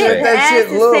ass is fat. That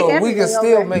shit love. We can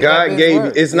still make God that gave you.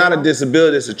 work, It's not a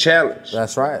disability. It's a challenge.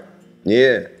 That's right.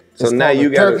 Yeah. So It's now called you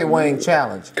the got turkey wing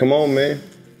challenge. Come on, man.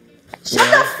 Shut the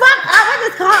fuck up! I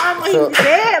just called him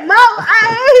dead, Mo.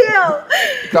 I hate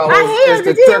him. Karlous, it's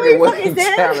the Did you hear turkey what he wing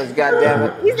said? challenge.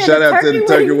 Goddamn it! Shout out to the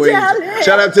turkey wing.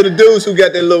 Shout out to the dudes who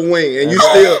got that little wing, and you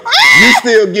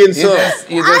still getting some.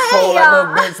 You just fold that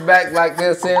little bitch back like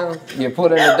this in. You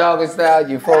put it in the doggy style.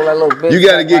 You fold that little bitch. You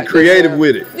got to back get like creative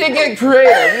with it. You get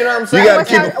creative. You know what I'm saying? You got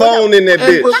to keep a phone in that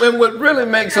bitch. And what really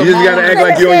makes them You just got to act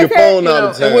like you're on your phone all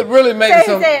the time. And what really makes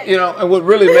them, you know, and what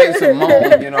really makes them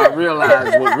moan, you know, I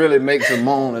realize what really makes them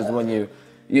moan is when you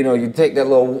take that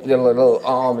little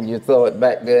arm and you throw it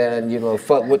back there and, you know,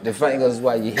 fuck with the fingers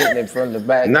while you're hitting it from the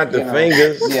back. Not the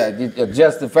fingers. Yeah, you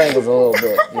adjust the fingers a little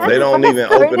bit. You know? They don't even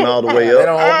open all the way up. They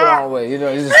don't open all the way. You know,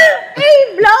 it's just,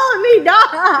 He blowing me,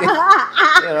 dog.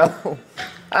 you know.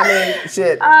 I mean,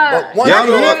 shit. Y'all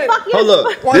don't, hold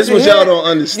up. This is what y'all don't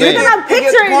understand. I'm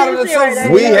picturing this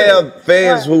right We have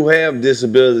fans who have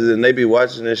disabilities and they be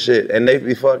watching this shit and they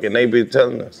be fucking, they be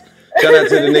telling us. Shout out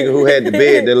to the nigga who had the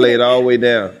bed that laid all the way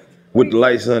down with the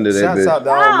lights under that bitch. Shouts out to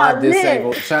all my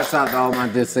disabled. Shouts out to all my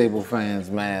disabled fans,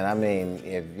 man. I mean,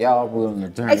 if y'all willing to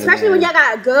turn Especially it when in, y'all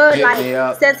got a good hit me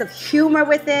up. sense of humor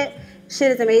with it.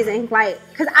 Shit is amazing. Like,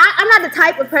 cause I'm not the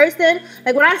type of person,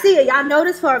 like when I see it, y'all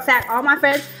notice for a fact, all my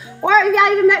friends, or if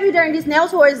y'all even met me during these nail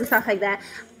tours and stuff like that,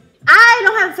 I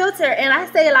don't have a filter and I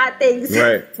say a lot of things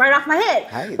right off my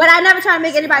head. But I never try to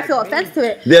make anybody feel offense to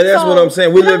it. Yeah, that's what I'm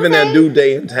saying. We live in that due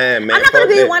day and time, man. I'm not gonna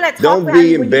be the one that talks Don't about be you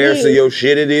when you embarrassed of leave. your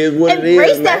shit. It is what it is.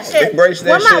 Embrace that shit. Embrace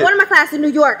that shit. One of my class in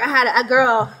New York, I had a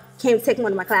girl came to take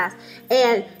one of my class,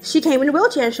 and she came in a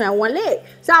wheelchair and she had one leg.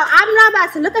 So I'm not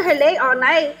about to look at her leg all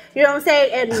night, you know what I'm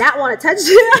saying, and not want to touch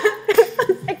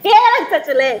it. I can't touch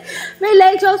her leg. My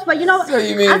leg jokes, but you know what? So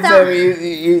you mean to tell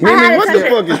me what the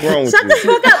fuck is wrong with you? Shut the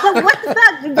fuck up, but what the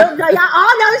fuck? Y'all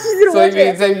all know she's in a So you mean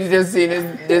wheelchair. to tell me you just seen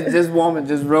this woman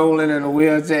just rolling in a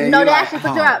wheelchair? No, You're they like, actually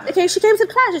picked her up. Okay, she came to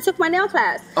the class. She took my nail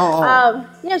class.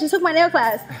 Yeah, she took my nail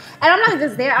class. And I'm not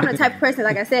just there. I'm the type of person,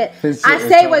 like I said, I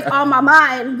say what's on my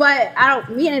mind, but I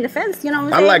don't mean any offense. You know what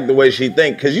I'm I saying? like the way she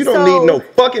think, because you don't So- need no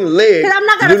fucking leg 'Cause I'm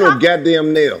not to gonna do no talk-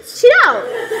 goddamn nails. She don't.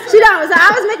 So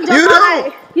I was making jokes You all don't.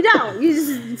 night. You don't. You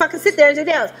just fucking sit there and do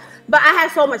nails. But I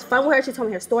had so much fun with her. She told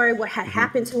me her story, what had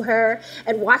happened to her,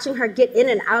 and watching her get in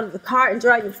and out of the car and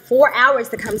driving 4 hours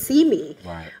to come see me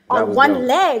on one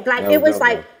leg. Like, it was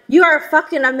like, you are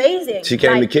fucking amazing. She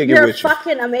came to like, kick it you're with you.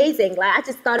 fucking amazing. Like, I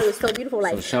just thought it was so beautiful.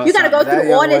 Like, So you gotta go shouts out to through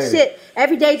that all young this lady. shit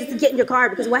every day just to get in your car,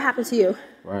 because what happened to you?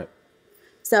 Right.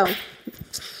 So,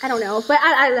 I don't know, but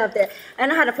I loved it.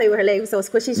 And I had to play with her legs. It was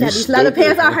so squishy. She You had these leather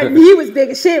stupid. pants on. Her knee was big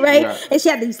as shit, right? Right. And she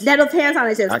had these leather pants on.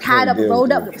 And she I was can't tied up, deal rolled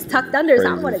with up. It was tucked under. So I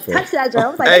crazy wanted to fuck. touch that joint. I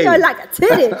was like, Hey. that joint like a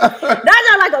titty. That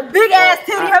joint like a big ass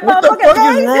titty. Her What the motherfucking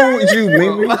fuck is legs. wrong with you,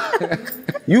 Mimi?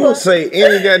 You will say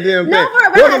any goddamn thing. No,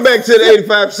 bro, Welcome back to the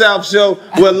 85 South Show,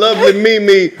 where lovely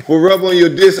Mimi will rub on your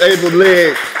disabled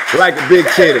leg like a big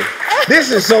titty. This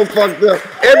is so fucked up.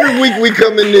 Every week we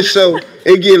come in this show,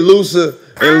 it get looser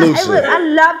and looser. I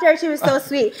loved her. She was so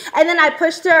sweet. And then I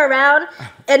pushed her around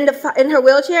in her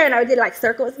wheelchair, and I did like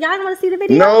circles. Y'all want to see the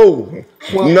video? No.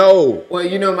 Well,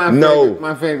 you know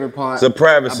my favorite part. It's a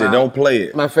privacy. about- Don't play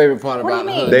it. My favorite part What do about you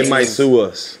mean? Hood They News- might sue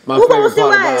us. My Who gonna favorite sue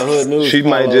part about us? Hood News. She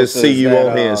might Karlous, just see is you that,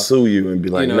 on here and sue you and be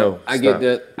like, you know, no, I stop. get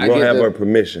the. I You don't get have the, her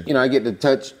permission. You know, I get to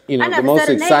touch. You know, I the never most said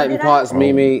a name, exciting did I? parts,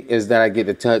 Mimi, is that I get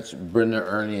to touch Brenda,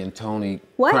 Ernie, and Tony.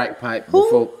 What? Crack pipe Who?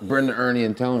 before Brenda, Ernie,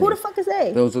 and Tony. Who the fuck is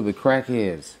they? Those are the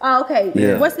crackheads. Oh, okay.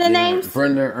 Yeah. What's their names?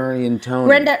 Brenda, Ernie, and Tony.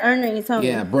 Brenda, Ernie, and Tony.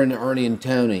 Yeah, Brenda, Ernie, and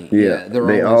Tony. Yeah, they're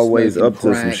they always smoking up to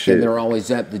some crack, shit. And they're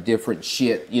always up to different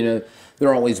shit. You know,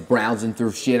 they're always browsing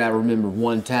through shit. I remember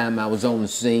one time I was on the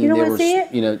scene. You don't they wanna were, see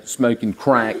it? you know, smoking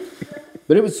crack.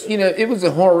 But it was, you know, it was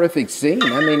a horrific scene.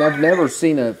 I mean, I've never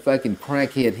seen a fucking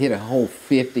crackhead hit a whole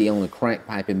 50 on a crack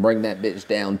pipe and bring that bitch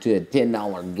down to a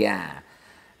 $10 guy.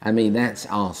 I mean, that's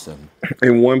awesome.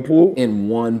 In one pool? In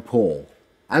one pull.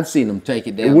 I've seen them take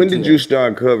it down. When did you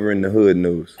start covering the hood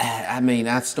news? I mean,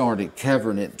 I started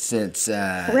covering it since. We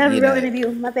have a real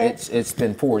interview. My bad. It's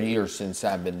been 4 years since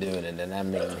I've been doing it, and I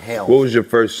mean, hell. What was your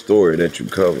first story that you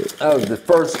covered? Oh, the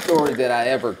first story that I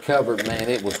ever covered, man,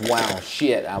 it was wild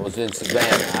shit. I was in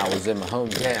Savannah. I was in my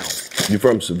hometown. You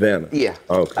from Savannah? Yeah.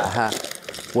 Okay.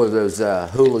 Where those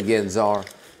hooligans are.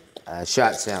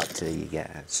 Shots out to you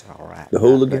guys. All right. The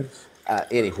hooligans?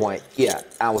 Anyway, yeah,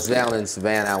 I was down in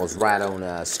Savannah. I was right on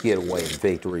Skidaway and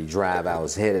Victory Drive. I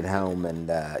was headed home, and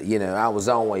I was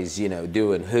always,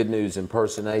 doing hood news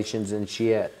impersonations and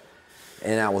shit.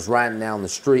 And I was riding down the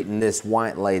street, and this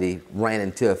white lady ran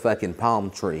into a fucking palm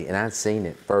tree, and I'd seen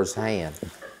it firsthand.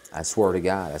 I swear to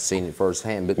God, I seen it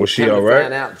firsthand. But was she all right?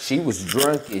 Find out she was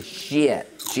drunk as shit.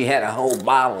 She had a whole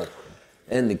bottle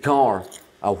in the car.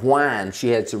 Of wine. She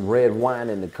had some red wine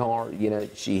in the car.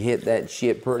 She hit that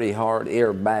shit pretty hard.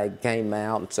 Airbag came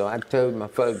out. And so I told my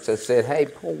folks, I said, hey,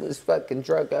 pull this fucking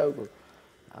truck over.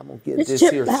 I'm going to get this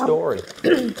here story.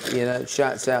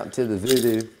 Shots out to the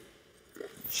voodoo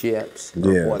chips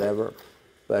or whatever.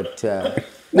 But,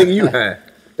 nigga, you high.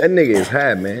 That nigga is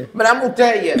high, man. But I'm going to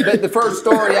tell you, the first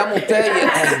story I'm going to tell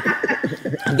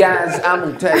you, guys, I'm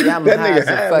going to tell you, I'm high as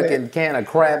a fucking can of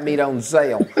crab meat on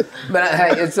sale. But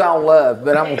hey, it's all love,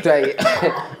 but I'm going to tell you.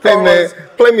 Hey, man,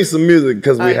 play me some music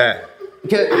because we high.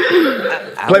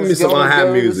 Play me some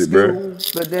high music, bro.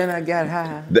 But then I got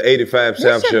high. The 85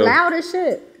 South Show. Loud as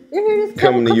shit. You hear this?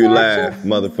 Coming to you live,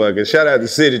 motherfucker. Shout out to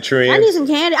City Trends. I need some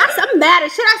candy. I'm mad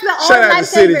as shit. I smell all Shout out my to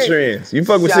City favorite. Trends. You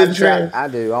fuck with City Trends? I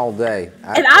do all day.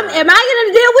 Am I getting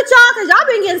a deal with y'all? Because y'all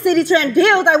been getting City Trend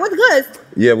deals. Like, what's good?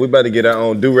 Yeah, we about to get our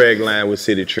own do-rag line with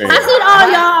City Trends. I seen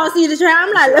all y'all on City Trend.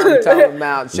 I'm like, look. I'm talking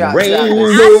about shots I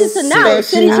need to know.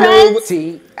 City Trends.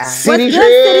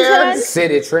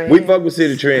 City Trends. We fuck with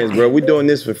City Trends, bro. We doing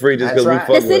this for free just because we fuck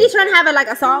with Does City Trend have like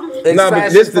a song? No,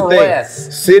 but this the thing.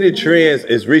 City Trends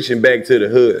is reaching back to the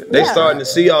hood. They starting to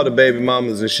see all the baby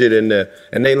mamas and shit in there,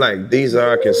 and they like, these are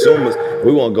our consumers.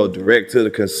 We want to go direct to the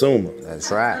consumer. That's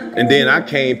right. And then I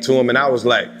came to them and I was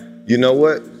like, you know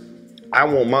what? I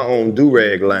want my own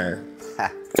do-rag line.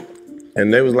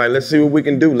 And they was like, let's see what we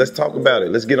can do. Let's talk about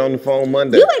it. Let's get on the phone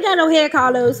Monday. You ain't got no hair,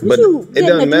 Karlous. But it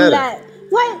doesn't matter.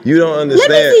 What? You don't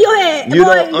understand. Let me see your head. You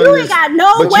ain't got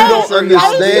no But way. you don't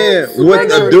understand what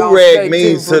the do-rag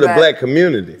means to the black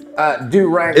community.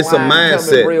 Do-rag it's a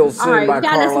mindset. Real soon by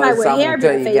Karlous. I'm going to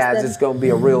tell you guys, it's going to be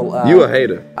a real... you a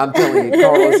hater. I'm telling you,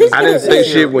 Karlous. I didn't say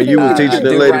shit when you were teaching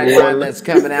the lady one. That's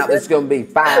coming out. That's going to be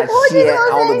fire shit.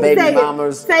 All the baby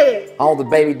mamas, all the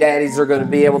baby daddies are going to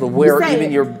be able to wear.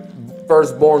 Even your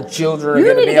firstborn children are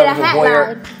going to be able to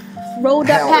wear.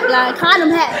 Rolled up hat line, condom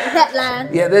hat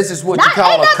line. Yeah, this is what you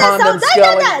call a condom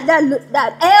skelly.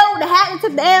 That L, the hat that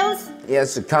took the L's. Yeah,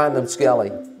 it's a condom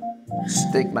skelly.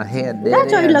 Stick my head dead in.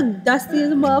 That you look dusty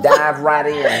as a motherfucker. Dive right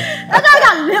in. I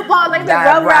got lip balm like that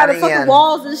rub around the fucking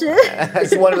walls and shit.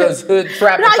 It's one of those hood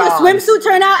trapathons. You know how your swimsuit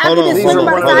turn out after you swim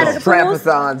by the side of the pools?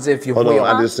 Trapathons, if you will. Hold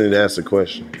on, I just need to ask a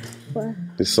question.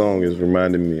 What? This song is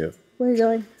reminding me of. What are you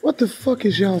doing? What the fuck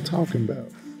is y'all talking about?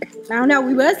 I don't know.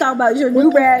 We was talking about your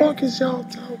new rag. What the fuck is y'all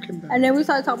talking about? And then we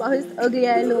started talking about his ugly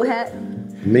ass little hat.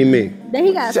 Me. Then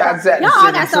he got shots at y'all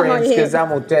all got something on your head. Because I'm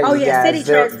gonna tell you guys, City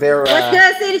Trends. What's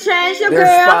good, City Trends? Your they're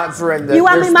girl. Sponsoring the.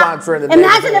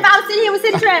 Imagine if I was sitting here with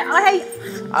City Trends. Oh hey.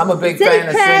 I'm a big fan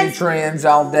of City Trends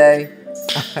all day.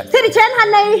 City Trends,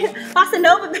 honey. Boston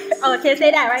Nova. Oh, I can't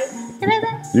say that, right? Can I say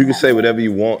that? You can say whatever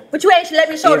you want. But you ain't let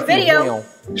me show the video.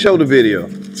 Show the video.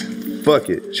 Fuck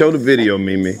it. Show the video,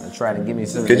 Mimi. I'm trying to give me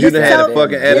some. Because you done had a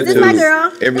fucking attitude this is my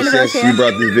girl, ever since you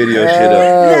brought this video shit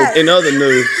up. In other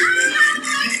news.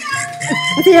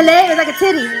 I see her leg is like a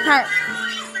titty.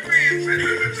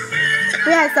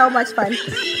 We had so much fun. And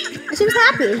she was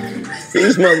happy.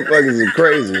 These motherfuckers are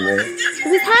crazy, man. She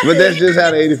was happy. But that's just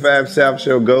how the 85 South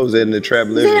Show goes in the trap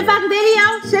living. See the fucking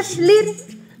video? Shift leader.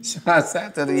 Shouts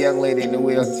out to the young lady in the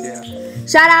wheelchair.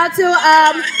 Shout out to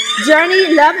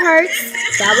Journey Love Hurts.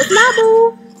 That was my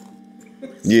boo.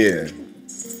 Yeah.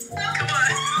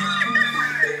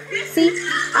 See,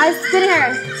 I was sitting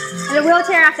her in a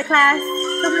wheelchair after class.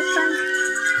 So much fun.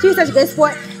 She was such a good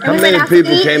sport. And how many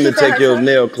people came to take your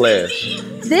nail class?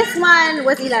 This one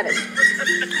was 11.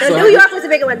 The New York was the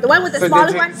bigger one. The one with the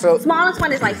smallest one. Smallest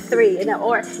one is like 3, it's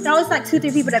like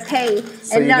 2-3 people that pay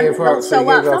and none don't show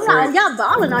up. So I'm like, y'all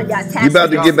balling on y'all taxes. You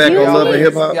about to get back on Love and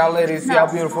Hip Hop? Y'all ladies,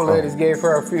 y'all beautiful ladies gave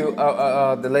her a few.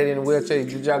 The lady in the wheelchair.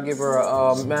 Did y'all give her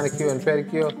a manicure and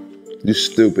pedicure? You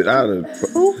stupid.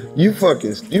 Who? You fucked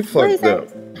up.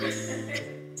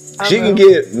 She can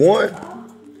get one.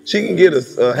 She can get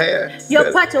a hair. You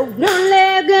put your one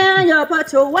leg in your to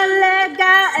put your one leg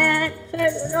out and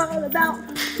it's all about.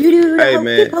 You do the Hey, hokey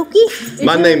man. pokey.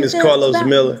 My name is Karlous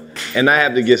Miller, and I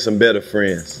have to get some better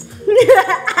friends.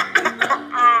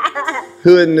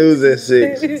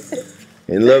 HoodNewsat6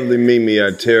 and lovely Mimi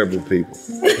are terrible people.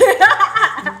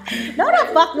 No, the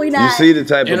fuck we not. You see the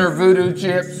type Inner of voodoo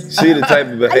chips. See the type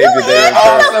of behavior they are.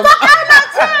 Awesome.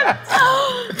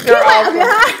 You're awesome.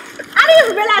 I didn't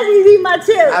even realize he was eating my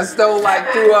chips. I stole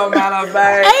like 2 of them out of a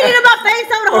bag. Ain't it about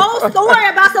face over the whole story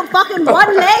about some fucking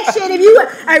one leg shit? If you,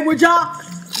 hey, would y'all?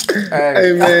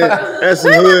 Hey man, that's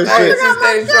some hood Hey, shit. since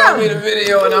they showed me the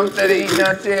video and I'm steady eating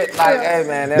that shit, like, hey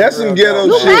man, That's some real ghetto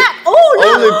dope. shit.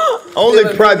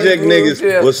 Only project voodoo niggas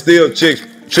chips. will steal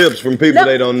chips from people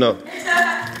they don't know.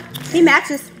 He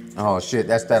matches. Oh shit,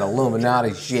 that's that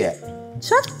Illuminati shit.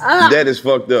 Shut up. That is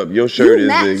fucked up. Your shirt You is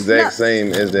match. the exact Look.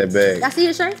 same as that bag. I see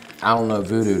your shirt. I don't know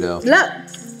voodoo though. Look,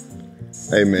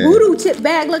 Hey man. voodoo chip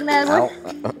bag looking at I us.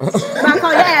 I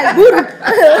call your ass voodoo.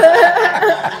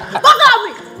 Fuck off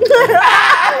me.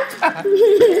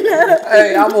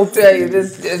 Hey, I'm gonna tell you,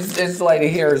 this lady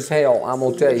here is hell. I'm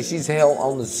gonna tell you, she's hell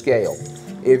on the scale,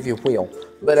 if you will.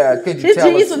 But could you This tell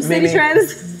genius us, from City Mimi?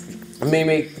 Trends.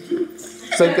 Mimi,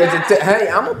 so could you hey,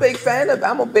 I'm a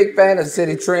big fan of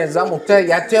City Trends. I'm gonna tell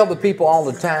you, I tell the people all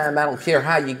the time, I don't care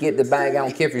how you get the bag, I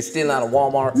don't care if you're stealing out of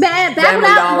Walmart, Man, back Family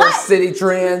when I- Dollar, what? City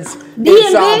Trends, DMV.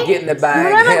 it's all getting the bag.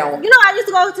 Remember? Hell, You know I used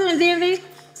to go to the DMV?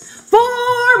 4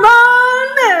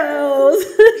 Mills.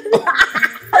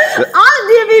 All the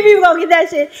DMV people gonna get that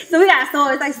shit. So we got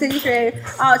stores like City Trend,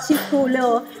 all cheap, cool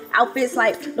little outfits,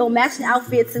 like little matching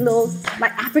outfits and little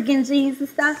like African jeans and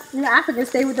stuff. You know, Africans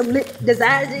stay with them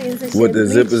designer jeans and shit. With the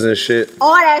bleach. zippers and shit.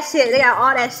 All that shit. They got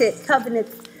all that shit.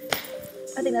 Covenants.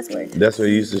 I think that's where. That's where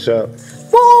you used to shop.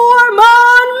 4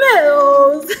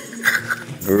 Mills.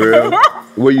 For real?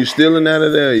 Were you stealing out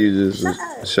of there or you just was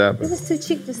It shopping? was too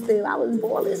cheap to steal. I was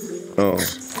balling. Oh.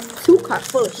 2 cars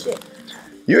full of shit.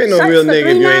 You ain't no Shirts real for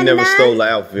nigga if you ain't never $3.99. stole an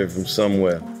outfit from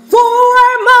somewhere. 4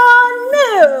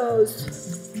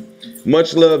 Mills.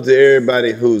 Much love to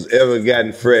everybody who's ever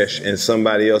gotten fresh in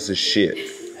somebody else's shit.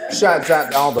 shouts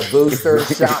out to all the boosters,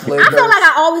 shoplifters. I feel like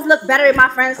I always look better in my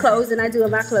friends' clothes than I do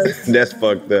in my clothes. That's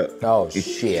fucked up. Oh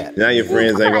shit. Now your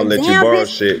friends ain't gonna let you Damn, borrow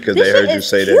bitch, shit because this they heard shit you is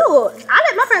say cute. that. I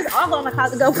let my friends all go in my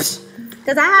closet and go,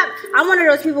 because I'm one of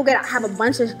those people that have a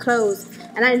bunch of clothes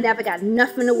and I never got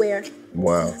nothing to wear.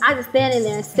 Wow. I just stand in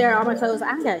there and stare at all my clothes.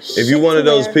 I ain't got shit If you're one to of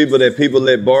those wear. people that people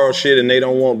let borrow shit and they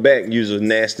don't want back, you're a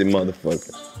nasty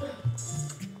motherfucker.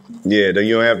 Yeah, then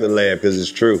you don't have to laugh because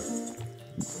it's true.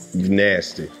 You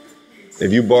nasty.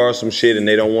 If you borrow some shit and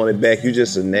they don't want it back, you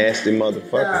just a nasty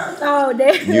motherfucker. Oh,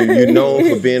 damn. You known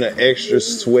for being an extra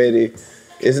sweaty.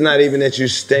 It's not even that you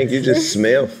stink, you just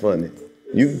smell funny.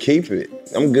 You can keep it.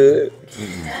 I'm good.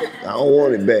 I don't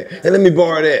want it back. Hey, let me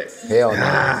borrow that. Hell no.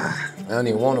 I don't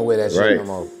even want to wear that shit Right. no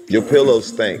more. Your pillows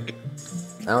stink.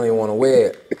 I don't even want to wear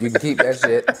it. You can keep that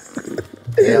shit.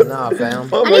 Hell nah, fam.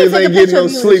 Motherfuckers ain't getting no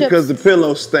sleep because the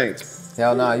pillow stinks.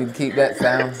 Hell nah, you can keep that,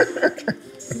 fam.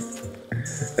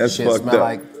 That's shit fucked smell up.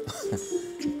 like.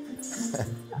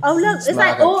 Oh, look. It's Smell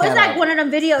like, like a it's like cat. one of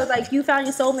them videos, like you found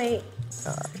your soulmate.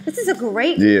 This is a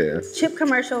great chip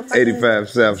commercial. Fucking 85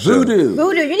 South Show. Voodoo.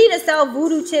 Voodoo. You need to sell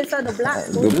voodoo chips on the block.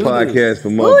 The podcast for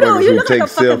Voodoo, motherfuckers you who look take like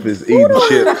a fucking selfies eating voodoo.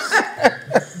 chips.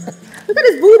 Look at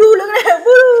this voodoo. Look at that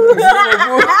voodoo.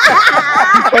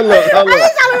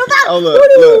 Hold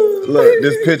up. Look.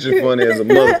 This picture funny as a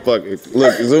motherfucker.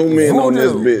 Look, zoom in on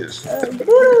this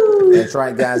bitch. That's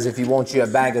right, guys. If you want you a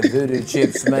bag of voodoo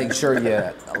chips, make sure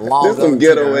you log This some on to the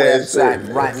ghetto ass website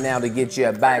shit. right now to get you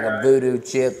a bag of voodoo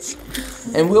chips.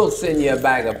 And we'll send you a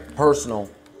bag of personal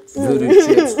voodoo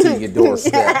chips to your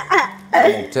doorstep.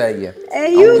 I'm gonna tell you.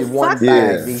 Hey, you only one fucking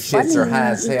bag. These shits are high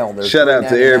as hell. They're Shout out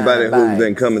to $3.99 everybody a who's bag.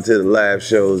 been coming to the live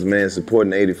shows, man,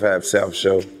 supporting the 85 South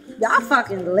Show. Y'all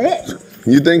fucking lit.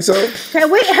 You think so?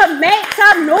 Can we make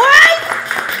some noise?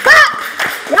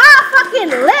 Fuck. Y'all fucking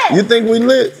lit. You think we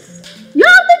lit? You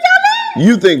don't think y'all lit?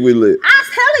 You think we lit? I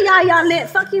tell y'all lit.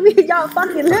 Fuck you, y'all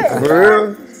fucking lit. For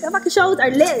real? Y'all fucking shows are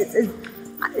lit.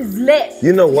 It's lit.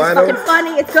 You know why It's though? fucking funny.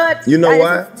 It's good. You know It's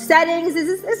why? Settings.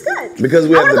 It's good. Because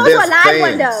we I have the wanna go to a best live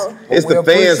one, fans. though. It's We the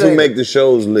fans who appreciate make the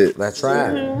shows lit. That's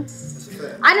right.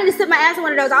 I need to sit my ass in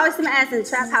one of those. I always sit my ass in the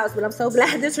trap house, but I'm so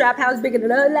glad this trap house bigger than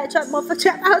that trap motherfucker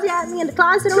trap house. You had me in the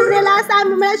closet over there last time.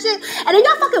 Remember that shit? And then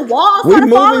y'all fucking walls We started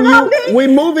moving falling off me. we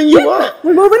moving you up.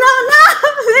 We're moving on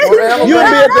now. You'll be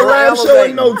at the We're live show in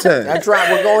elevating. no time. That's right.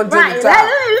 We're going to Right, the top.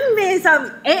 let me be in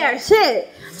some air shit.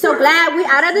 So glad we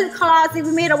out of the closet.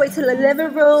 We made our way to the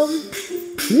living room.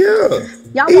 Yeah.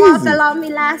 Y'all walls fell on me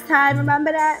last time.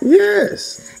 Remember that?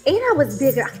 Yes. And I was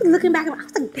bigger. I was looking back and I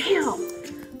was like, damn.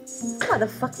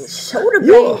 motherfucking shoulder blade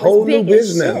You're a was whole new big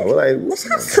as bitch now. shit. Like,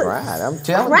 That's Right, I'm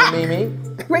telling you, Mimi.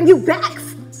 Bring you back.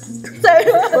 So,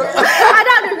 I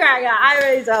don't do crack, y'all. I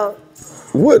really don't.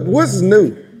 what's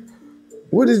new?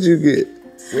 What did you get?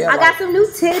 I got some new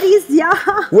titties,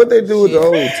 y'all. What they do with the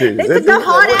old titties? They took the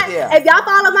hard ass. If y'all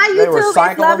follow my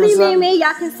YouTube, it's lovely Mimi.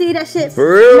 Y'all can see that shit.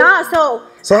 For real? Nah,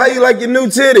 so how you like your new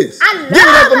titties? I love Give it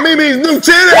up for Mimi's new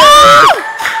titties.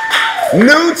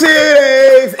 New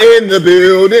titties in the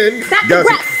building.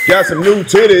 Got some new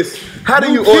titties. How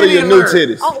do you order your new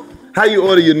titties? How you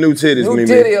order your new titties, Mimi? New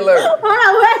titty alert. Hold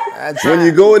on, wait. When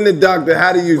you go in the doctor,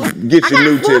 how do you get your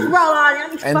new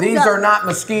titties? And these are not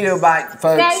mosquito bite,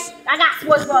 folks. Okay? I got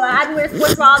sports bra on. I do wear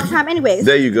sports bra all the time anyways.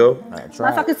 There you go.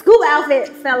 My fucking school outfit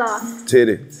fell off.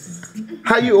 Titty.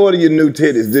 How you order your new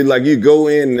titties? Did like you go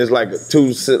in and there's like a set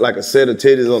of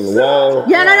titties on the wall?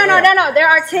 Yeah, no. There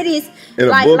are titties In a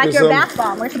like book or your something? bath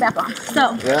bomb. Where's your bath bomb?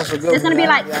 So That's a good it's gonna be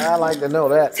like I like to know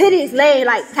that. titties laid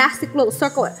like plastic little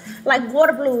circle, like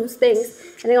water balloons things,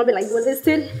 and they're gonna be like, you want this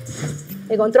titty?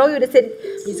 They're gonna throw you the titty.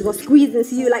 You're just gonna squeeze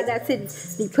into you like that titty.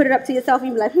 You put it up to yourself and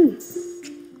you be like,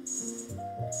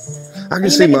 I can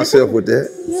see myself with that.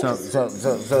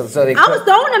 So they I was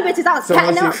throwing them bitches. I was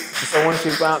patting them. So once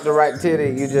you found the right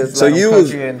titty, you just So let you them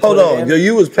was cut you and hold put it on, in?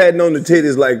 you was patting on the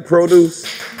titties like produce.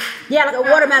 Yeah, like a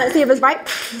watermelon. See if it's right.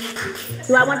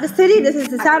 Do I want this titty? This is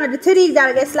the sound of the titty. You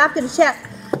gotta get slapped in the chest.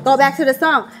 Go back to the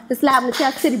song. The slap in the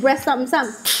chest, titty, breast, something.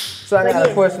 So I got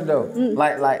a question though.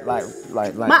 Like.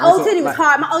 My old titty was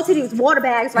hard. My old titty was water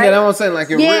bags, right? Yeah, that's what I'm saying. Like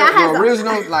your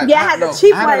original, like yeah, I had the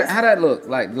cheap ones. How that look?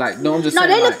 Like no, I'm just no,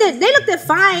 saying. they looked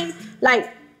fine. Like,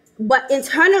 but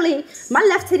internally, my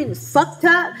left titty was fucked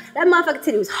up. That motherfucking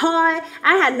titty was hard.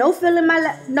 I had no feeling in my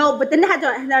left. No, but then they had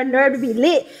the nerve to be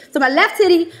lit. So my left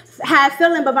titty had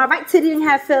feeling, but my right titty didn't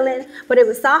have feeling. But it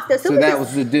was softer. So that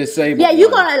was the disabled. Yeah,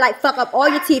 you're gonna like fuck up all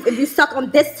your teeth if you suck on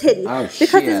this titty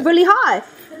because it's really hard.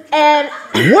 And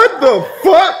what the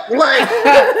fuck? Like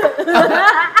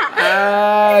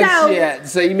shit.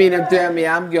 So you mean to tell me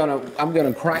I'm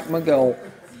gonna crack my goal?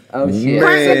 Oh shit.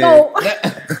 Crack my goal.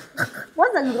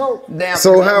 What's a goal?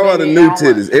 So how are the new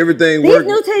titties? Everything These working?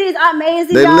 new titties are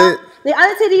amazing, They y'all. lit? The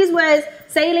other titties was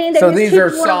saline. So these are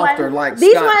softer, like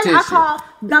these Scott ones tissue. are called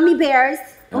gummy bears.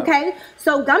 Okay,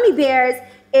 so gummy bears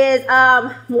is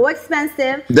more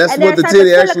expensive. That's and what the they're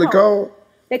titty type of actually silicone. called?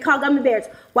 They call gummy bears.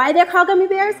 Why they're called gummy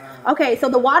bears? Okay, so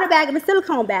the water bag and the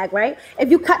silicone bag, right?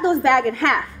 If you cut those bags in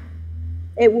half,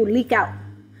 it will leak out.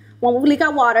 One will leak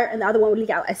out water, and the other one will leak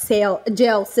out a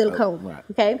gel silicone. Right.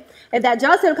 Okay, if that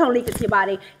gel silicone leaks into your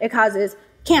body, it causes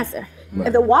cancer. Right.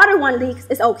 If the water one leaks,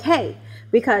 it's okay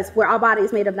because our body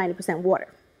is made of 90% water.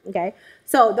 Okay,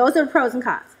 so those are the pros and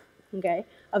cons. Okay,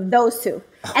 of those two,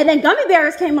 and then gummy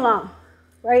bears came along,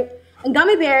 right? And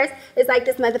gummy bears is like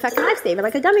this motherfucking lifesaver,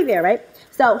 like a gummy bear, right?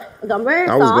 So a gummy bear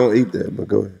is I was soft. gonna eat that, but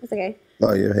go ahead. It's okay.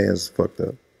 Oh, your hands fucked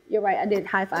up. You're right. I did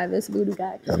high five this voodoo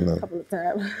guy I know. a couple of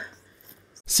times.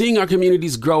 Seeing our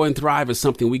communities grow and thrive is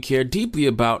something we care deeply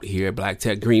about here at Black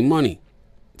Tech Green Money.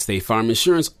 State Farm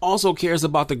Insurance also cares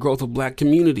about the growth of Black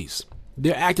communities.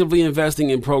 They're actively investing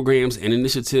in programs and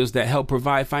initiatives that help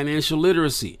provide financial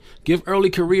literacy, give early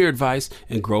career advice,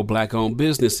 and grow Black-owned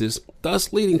businesses,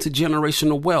 thus leading to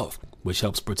generational wealth, which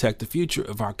helps protect the future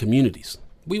of our communities.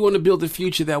 We want to build a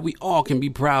future that we all can be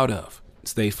proud of.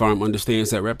 State Farm understands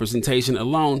that representation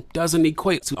alone doesn't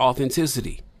equate to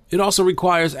authenticity. It also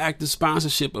requires active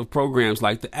sponsorship of programs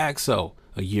like the AXO,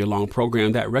 a year-long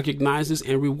program that recognizes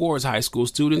and rewards high school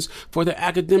students for their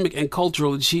academic and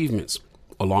cultural achievements,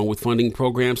 along with funding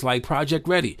programs like Project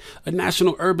Ready, a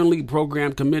National Urban League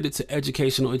program committed to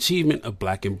educational achievement of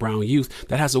Black and brown youth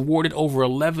that has awarded over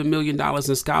 $11 million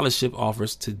in scholarship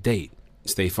offers to date.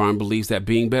 State Farm believes that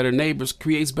being better neighbors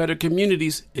creates better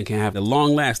communities and can have a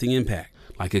long-lasting impact.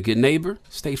 Like a good neighbor,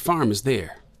 State Farm is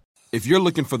there. If you're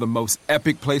looking for the most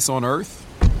epic place on earth,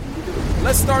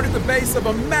 let's start at the base of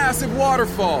a massive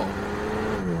waterfall.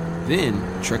 Then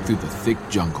trek through the thick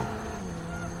jungle.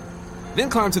 Then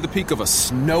climb to the peak of a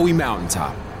snowy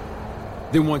mountaintop.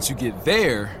 Then once you get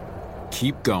there,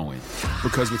 keep going.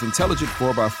 Because with intelligent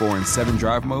 4x4 and 7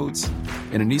 drive modes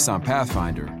and a Nissan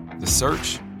Pathfinder, the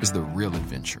search is the real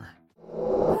adventure.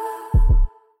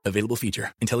 Available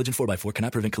feature. Intelligent 4x4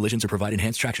 cannot prevent collisions or provide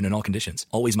enhanced traction in all conditions.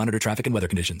 Always monitor traffic and weather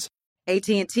conditions.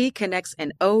 AT&T connects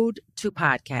an ode to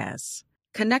podcasts.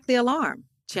 Connect the alarm.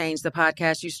 Change the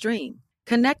podcast you stream.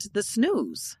 Connect the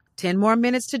snooze. 10 more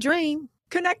minutes to dream.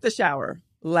 Connect the shower.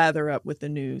 Lather up with the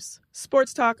news.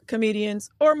 Sports talk, comedians,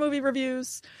 or movie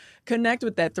reviews. Connect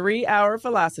with that 3-hour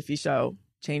philosophy show.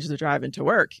 Change the drive into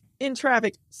work. In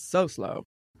traffic so slow.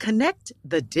 Connect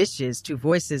the dishes to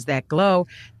voices that glow.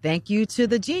 Thank you to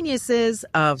the geniuses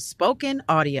of spoken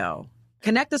audio.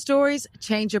 Connect the stories,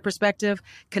 change your perspective.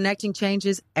 Connecting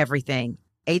changes everything.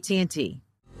 AT&T.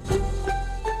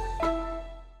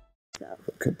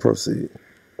 Okay, proceed.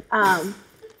 What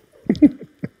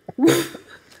was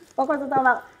I talking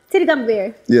about? Titty gummy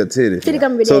bear. Yeah, titty. Titty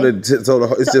gummy bear. So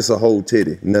it's just a whole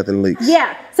titty. Nothing leaks.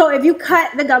 Yeah. So if you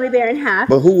cut the gummy bear in half,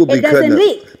 But who would be it doesn't cutting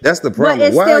leak. up? That's the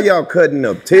problem. Why still, are y'all cutting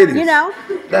up titties? You know?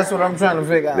 That's what I'm trying to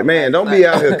figure out. Man, don't be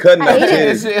out here cutting up I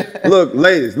hate titties. Look,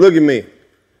 ladies, look at me.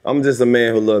 I'm just a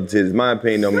man who loves titties. My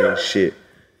opinion don't mean shit.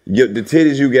 The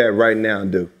titties you got right now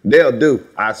do. They'll do.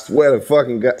 I swear to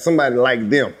fucking God, somebody like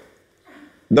them.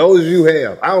 Those you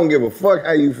have. I don't give a fuck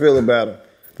how you feel about them.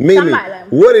 Mimi,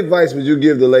 what advice would you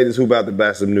give the ladies who about to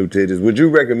buy some new titties? Would you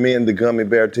recommend the gummy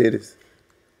bear titties?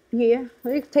 Yeah,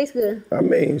 it tastes good. I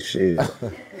mean, shit.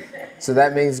 So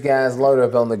that means, guys, load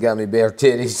up on the gummy bear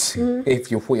titties,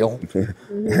 if you will.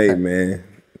 Hey, man.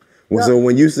 Well, so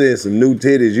when you said some new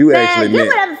titties, you actually get meant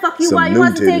whatever the fuck you some want. You new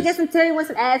want some titties, titties. get some titties. You want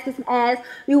some ass, get some ass.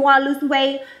 You want to lose some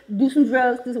weight, do some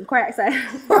drugs, do some crack. So, see, I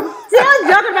was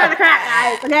joking about the crack,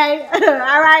 guys, okay?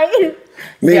 All right?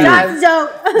 Mimi. That's a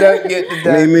joke.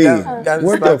 Mimi,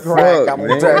 what the fuck,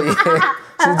 man?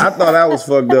 I thought I was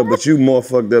fucked up, but you more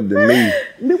fucked up than me.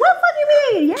 What the fuck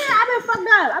you mean? Yeah, I've been fucked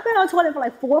up. I've been on toilet for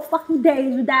like 4 fucking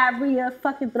days with diarrhea,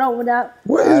 fucking throwing up.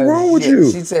 What is wrong with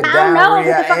you? She said I don't know what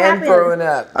diarrhea the fuck and happened. throwing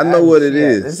up. I know what it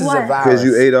is. This is What? a virus. Because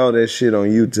you ate all that shit on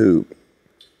YouTube.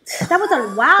 That was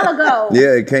a while ago.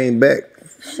 Yeah, it came back.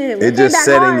 Shit, It just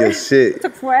sat in your shit. It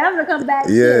took forever to come back.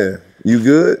 Yeah. You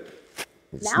good?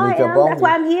 Now I am. That's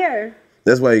why I'm here.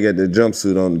 That's why you got the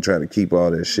jumpsuit on to try to keep all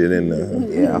that shit in there.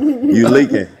 Yeah. You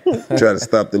leaking. Try to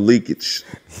stop the leakage.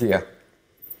 Yeah.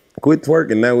 Quit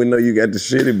twerking. Now we know you got the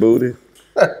shitty booty.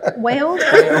 Well,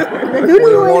 the We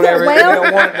don't want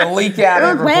it to leak out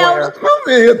everywhere.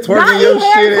 I'm in here twerking your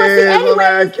shit ass on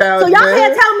that couch, So y'all man.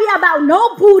 can't tell me about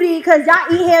no booty because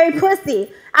y'all eat hairy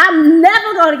pussy. I'm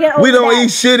never gonna get over We don't that. eat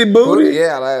shitty booty.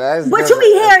 Yeah, that's But you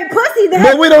eat hairy pussy.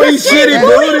 But we don't eat shitty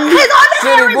booty. It's on the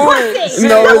hairy pussy.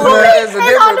 No, the it's booty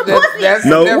not. is on the pussy.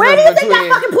 No. Where do you think that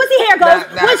fucking pussy hair goes?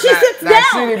 When she sits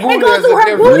down, it goes through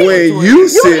her booty. When you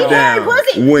sit eat hairy down.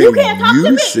 pussy. When You can't talk to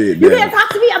you me. sit You down. can't talk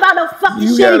to me about no fucking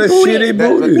You got a shitty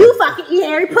booty. You fucking eat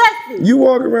hairy pussy. You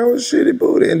walk around with shitty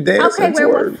booty and dance Okay, and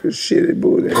where twerk with shitty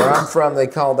booty. Where I'm from, they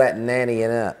call that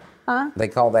nannying up. Huh? They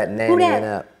call that Who nannying that?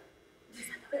 up.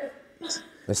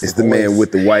 It's the man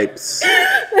with the wipes.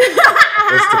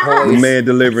 It's the The police. man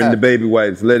delivering the baby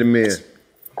wipes. Let him in.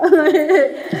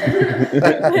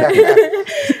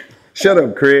 Shut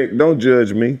up, Craig. Don't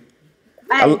judge me.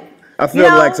 I feel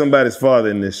like somebody's father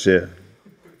in this chair.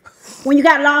 When you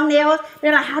got long nails,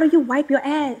 they're like, how do you wipe your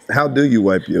ass? How do you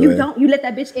wipe your You ass? don't. You let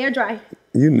that bitch air dry.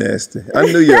 You nasty. I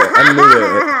knew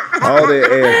that. All that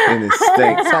ass in it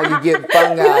stinks. That's how you get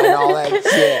fungi and all that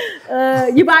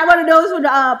shit. You buy one of those from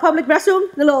the public restroom,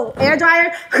 the little air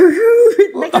dryer.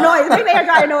 Make a noise. Make the air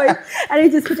dryer noise. And then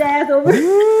you just put your ass over.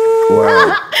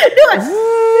 Wow.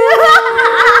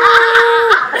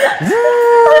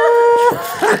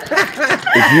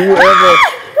 Do it.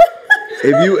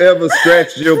 If you ever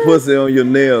scratched your pussy on your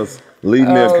nails, leave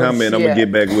me a comment. I'm gonna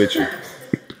shit. get back with you.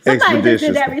 Somebody just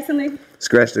did that Expeditious. recently.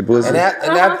 Scratch the pussy. And after she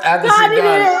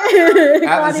done,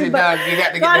 after she done, you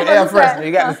got to get the air freshener.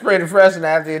 You got to spray the freshener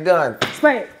after you're done.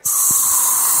 Spray it.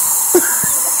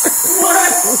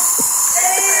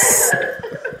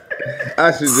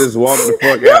 I should just walk the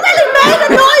fuck You out. really made the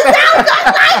noise sound just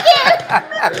like it.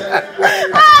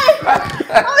 Hey.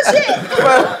 Oh shit.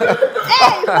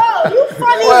 Hey, bro, you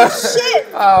funny as shit.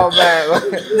 Oh man. I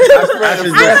really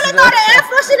thought the air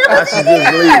freshener I was should in just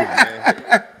there. leave,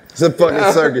 man. It's a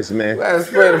fucking circus, man.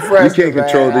 Spray the You freshener, can't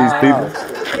control man. these people.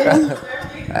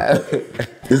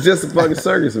 It's just a fucking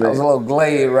circus, That was a man. little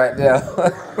glade right there.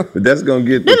 But that's gonna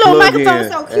get the This little plug microphone's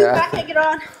in. so cute, I can't get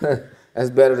on. That's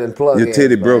better than plug Your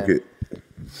titty broke it.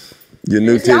 Your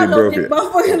new titty broke it.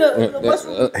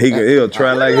 He'll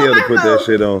try like hell to put that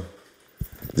shit on.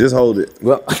 Just hold it.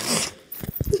 Well,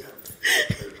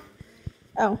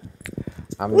 Oh.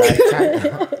 I'm not trying.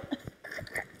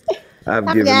 I've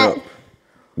I given forgot. up.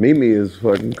 Mimi is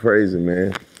fucking crazy,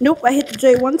 man. Nope, I hit the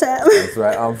J one time. That's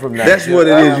right. I'm from that. That's what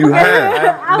it is. You high.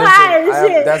 I'm high as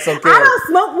shit. That's okay. I don't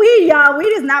smoke weed, y'all. Weed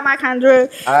is not my kind of drug.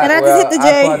 And I just hit the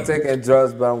I J. partake in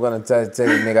drugs, but I'm gonna tell you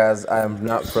niggas, I am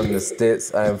not from the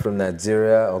States. I am from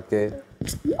Nigeria. Okay.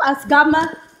 You a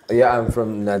scammer. Yeah, I'm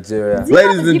from Nigeria.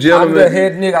 Ladies and I'm the gentlemen,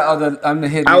 head nigga. I'm the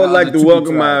head. I nigga would of like the to two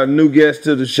welcome tribes. our new guest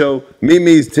to the show.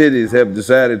 Mimi's Titties have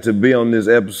decided to be on this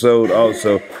episode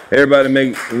also. Everybody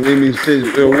make Mimi's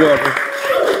Titties feel welcome.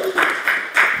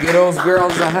 Get those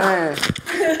girls a hand.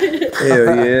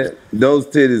 Hell yeah. Those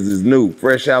titties is new,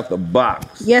 fresh out the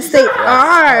box. Yes, they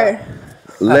are.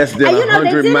 Less than And you know, they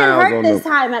 100 didn't miles hurt on this the...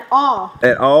 time at all.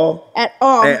 At all? At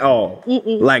all. At all.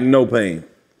 Mm-mm. Like no pain.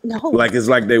 No. Like it's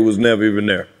like they was never even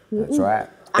there. That's right.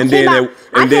 I came out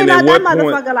that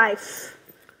motherfucker life.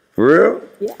 For real?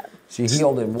 Yeah. She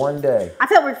healed in one day. I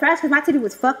felt refreshed because my titty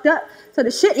was fucked up. So the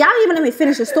shit, y'all didn't even let me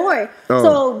finish the story. Oh.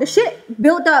 So the shit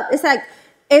built up. It's like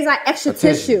extra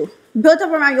tissue built up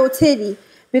around your titty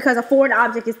because a foreign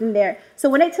object is in there. So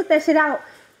when they took that shit out,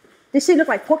 this shit looked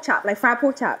like pork chop, like fried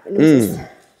pork chop. And it was just,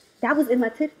 that was in my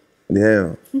titty.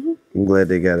 Yeah. I'm glad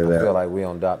they got it out. I feel like we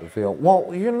on Dr. Phil. Well,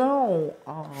 you know.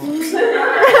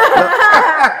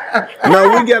 No,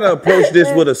 we gotta approach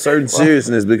this with a certain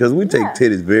seriousness because we take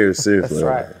titties very seriously. That's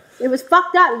right. It was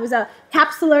fucked up. It was a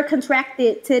capsular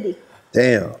contracted titty.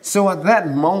 Damn. So at that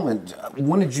moment,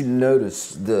 when did you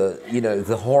notice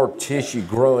the hard tissue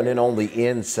growing in on the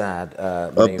inside?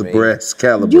 Up the breast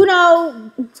caliber. You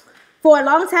know, for a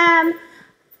long time,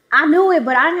 I knew it,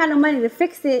 but I didn't have no money to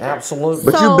fix it. Absolutely.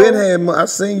 But you been had money. I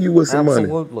seen you with some money.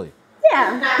 Absolutely.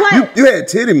 Yeah, but You had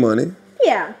titty money.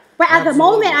 yeah, but at the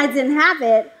moment I didn't have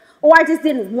it, or I just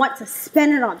didn't want to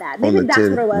spend it on that. Maybe On the that's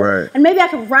titty, what it was. right. And maybe I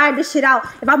could ride this shit out.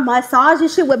 If I massage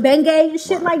this shit with Bengay and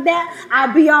shit like that,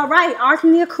 I'll be all right.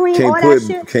 Artemisia cream, Can't all put- that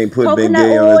shit. can't put Coconut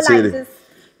Bengay on oil, a titty. Like this,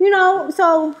 you know,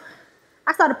 so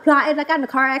I started plotting. I got in a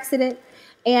car accident.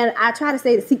 And I tried to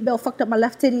say the seatbelt fucked up my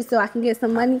left titty so I can get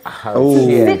some money Oh, to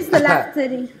shit. fix the left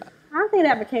titty. I don't think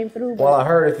that ever came through. Well, I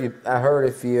heard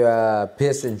if you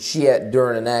piss and shit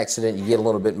during an accident, you get a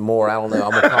little bit more. I don't know.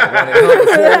 I'm gonna call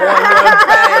 1-800-411-PAIN.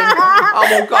 I'm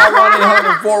gonna call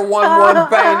 1-800-411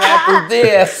 pain after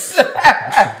this.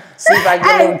 See if I can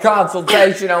get a little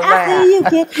consultation on that. After you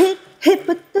get hit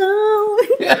but through.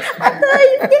 After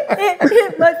you get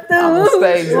hit but through. I'm on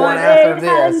stage one after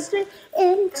this.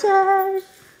 In charge.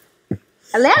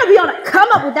 Atlanta be on a come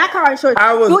up with that car insurance.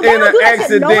 I was Dude, they in don't an do that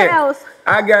shit nowhere accident. else.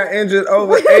 I got injured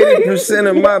over 80%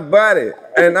 of my body.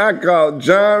 And I called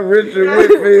John Richard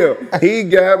Whitfield. He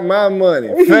got my money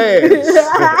fast.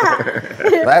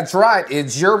 That's right.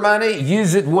 It's your money.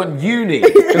 Use it when you need.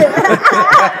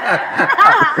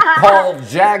 Paul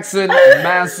Jackson,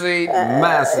 Massey.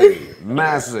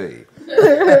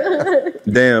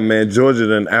 Damn, man. Georgia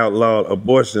done outlawed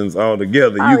abortions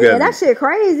altogether. Oh, yeah, that shit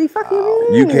crazy. Fuck you,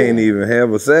 You can't even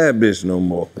have a side bitch no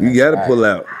more. You got to pull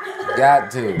out.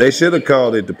 Got to. They should have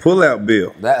called it the pull-out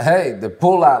bill. The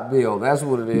pull-out bill. That's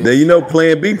what it is. Now, you know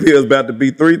Plan B pill is about to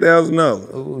be $3,000.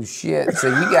 Oh, shit. So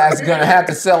you guys are going to have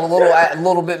to sell a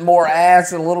little bit more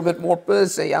ass and a little bit more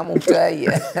pussy. I'm going to tell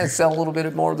you. Sell a little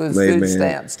bit more of those Hey, food man,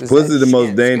 stamps. 'cause Pussy's that the most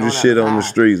shit's dangerous gonna shit on the high.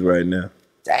 streets right now.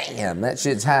 Damn, that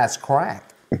shit's high as crack.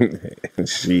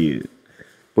 Shit.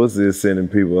 Pussy is sending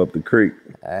people up the creek.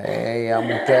 Hey, I'm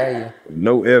going to tell you.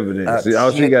 No evidence. Up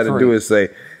All she shit got to do creek. is say,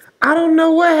 I don't know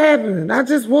what happened. I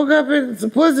just woke up and some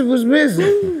pussy was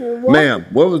missing. Ma'am,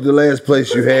 what was the last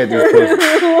place you had this pussy?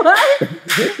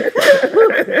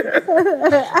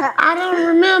 I don't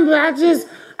remember.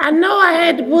 I know I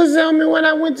had the pussy on me when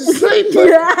I went to sleep, but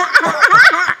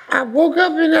I woke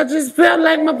up and I just felt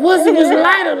like my pussy was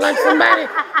lighter, like somebody,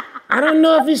 I don't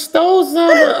know if he stole some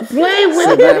or played with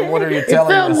So it. then what are you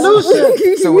telling It felt us?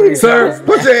 looser. So what are you Sir, telling us?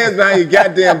 put your hands behind your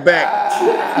goddamn back.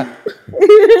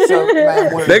 So,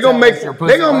 man, what are They you gonna telling us? Your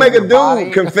pussy make a on your body?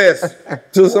 dude confess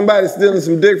to somebody stealing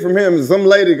some dick from him, and some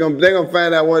lady they gonna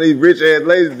find out one of these rich ass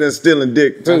ladies been stealing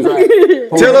dick too.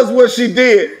 Tell us what she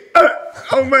did.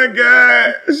 Oh my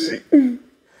God,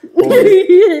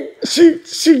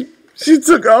 she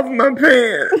took off my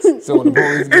pants, So when the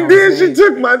police and then she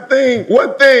took my thing.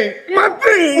 What thing? My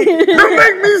thing. Don't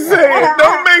make me say it.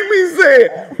 Don't make me say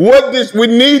it. We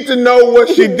need to know what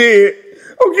she did.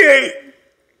 Okay.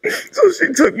 So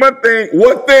she took my thing.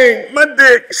 What thing? My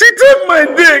dick. She took my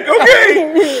dick,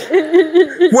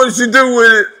 okay? What did she do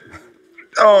with it?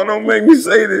 Oh, don't make me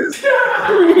say this.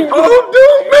 Oh,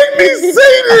 don't make me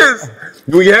say this.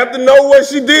 We have to know what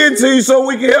she did to you so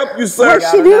we can help you, sir. What'd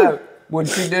she do?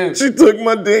 What'd she do? She took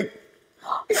my dick.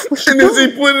 And then she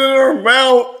put it in her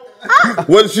mouth.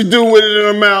 What did she do with it in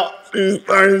her mouth? She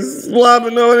started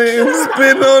slobbing on it and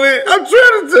spitting on it. I'm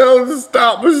trying to tell her to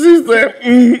stop, but she said,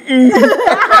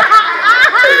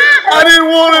 I didn't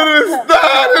want her to stop.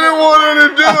 I didn't want her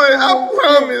to do it. I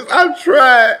promise. I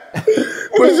tried.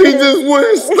 But she just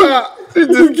wouldn't stop. She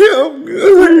just kept.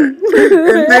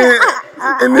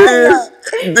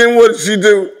 And then what did she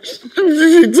do?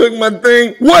 She took my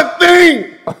thing. What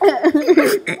thing?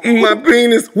 My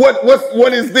penis.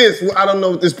 What is this? I don't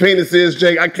know what this penis is,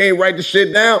 Jake. I can't write the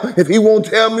shit down if he won't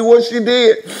tell me what she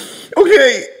did.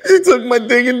 Okay, she took my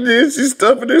dick and then she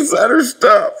stuffed it inside her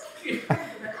stuff.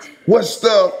 What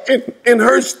stuff? In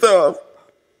her stuff.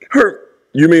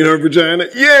 You mean her vagina?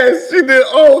 Yes, she did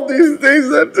all these things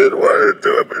I didn't want to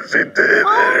do it, but she did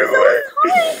anyway. Sorry,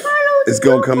 Karlous. It's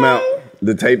gonna come out.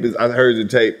 The tape is. I heard the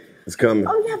tape. It's coming.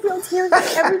 Oh, you have your tears and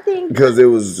everything. Because it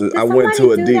was. I went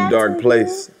to a deep dark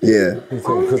place. Yeah.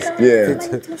 Yeah.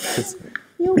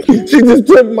 She just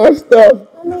took my stuff.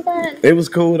 Oh my God. It was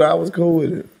cool. I was cool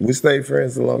with it. We stayed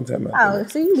friends a long time after. Oh,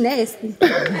 so you nasty.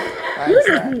 You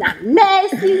just not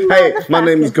nasty. Hey, my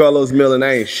name is Karlous Miller and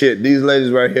I ain't shit. These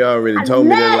ladies right here already told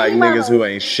me they like niggas who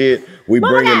ain't shit. We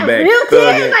bringing back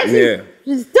thugging. Yeah.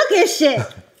 Just took his shit.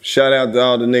 Shout out to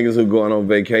all the niggas who going on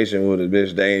vacation with a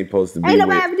bitch they ain't supposed to be Ain't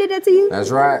nobody with. ever did that to you?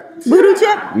 That's right. Voodoo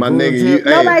chip? My nigga, you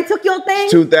Nobody took your thing?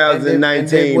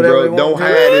 2019, bro. Don't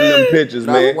hide in them pictures,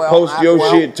 man. Post your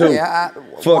shit too.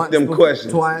 Fuck them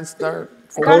questions. Twice, third,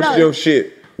 fourth. Post your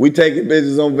shit. We taking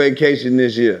bitches on vacation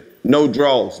this year. No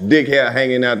draws. Dick hair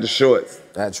hanging out the shorts.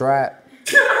 That's right.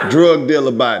 Drug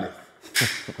dealer body.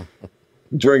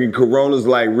 Drinking Coronas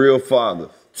like real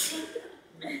fathers.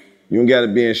 You don't gotta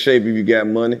be in shape if you got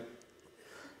money.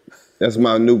 That's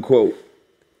my new quote.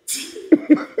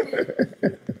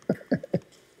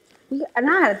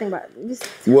 Now I had to think about it.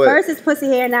 What? First it's pussy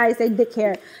hair, now you say dick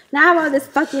hair. Now I have all this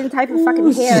fucking type of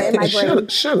fucking hair in my brain.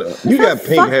 Shut up. You got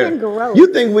pink hair. Gross.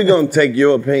 You think we gonna take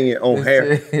your opinion on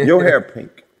hair? Your hair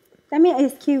pink. That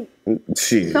means it's cute.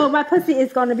 Shit. So my pussy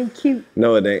is gonna be cute.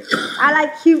 No, it ain't. I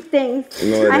like cute things.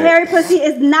 No, it My ain't. hairy pussy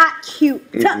is not cute.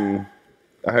 Mm-mm.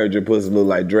 I heard your pussy look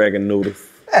like dragon noodles.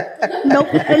 Nope,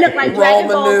 it look like Dragon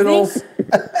Ball noodles.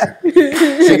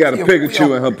 She got a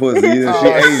Pikachu in her pussy. She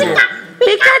Asian.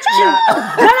 Pikachu.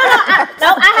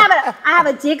 No, I have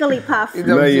a Jigglypuff.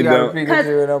 No, you don't.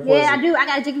 Yeah, I do. I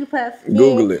got a Jigglypuff.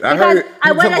 Google it. I heard.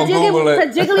 I want a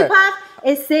Jigglypuff.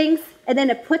 It sings, and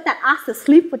then it put that ass to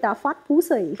sleep with that fat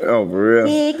pussy. Oh, for real?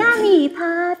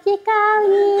 Jigglypuff,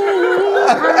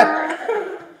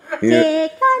 Jigglypuff. Yeah.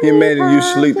 He made you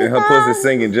sleep and her pussy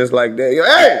singing just like that.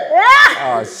 Hey!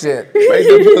 Oh, shit. Make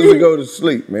the pussy go to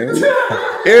sleep, man.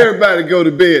 Everybody go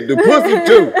to bed. The pussy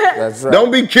too. That's right. Don't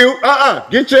be cute.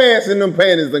 Get your ass in them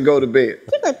panties and go to bed.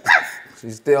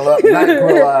 She's still up. Night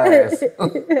ass.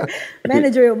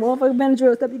 Benadryl, motherfucker.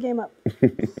 Benadryl, step your game up.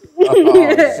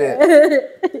 Oh,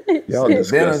 shit. Y'all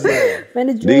disgusting.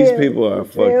 Benadryl. These people are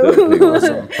fucked up people.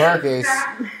 Some perkies.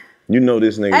 You know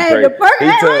this nigga Hey, crazy. the perk.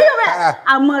 Hey, where you at?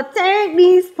 I'ma take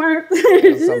these perks.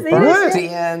 Some perks,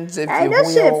 if Hey, you that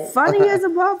will. shit funny as a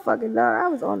motherfucker, dog. I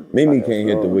was on. Mimi can't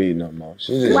hit the weed no more.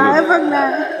 She just Why the fuck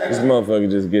not? this motherfucker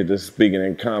just get to speaking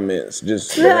in comments,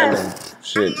 just random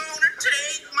shit.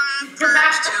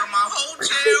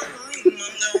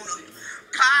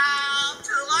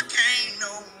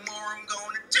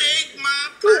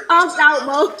 He off out,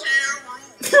 Mo.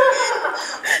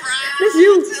 It's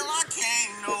you.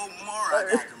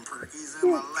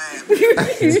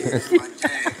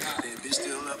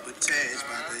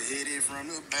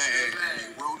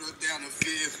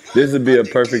 This would be a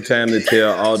perfect time to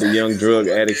tell all the young drug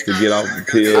addicts to get off the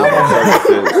pills.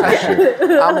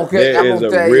 There is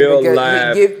a real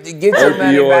live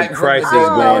opioid crisis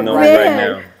going on right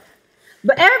now.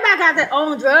 But everybody got their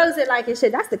own drugs and like and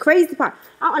shit. That's the crazy part.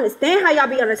 I don't understand how y'all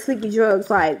be on the sleepy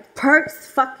drugs like perks,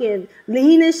 fucking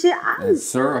lean and shit. And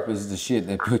syrup is the shit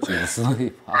that put you to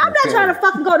sleep. I'm not trying to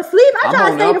fucking go to sleep. I'm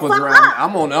trying to stay the fuck up.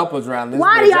 I'm on uppers around this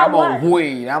Why bitch. do y'all I'm on what?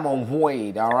 weed. I'm on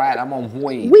weed. All right, I'm on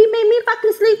weed. We made me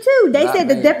fucking sleep too. They Not said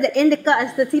me. the indica and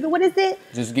sativa. What is it?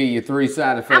 Just give you 3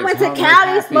 side effects. I went to hungry, Cali,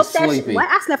 happy, smoked that sleepy. shit. What?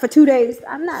 I slept for 2 days.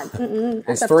 I'm not. I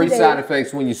It's slept 3 2 side days.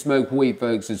 effects when you smoke weed,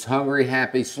 folks. It's hungry,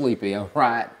 happy, sleepy. All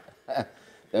right.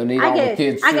 Don't need all the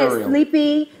kids' I cereal. get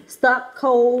sleepy, stuck,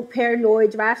 cold,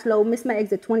 paranoid, drive slow, miss my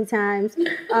exit 20 times,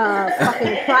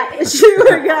 fucking plot issue.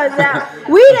 Because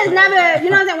weed is never, you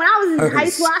know what I'm saying? When I was in high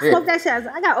school, I smoked that shit.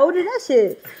 I got older that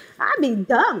shit. I'd be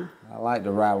dumb. I like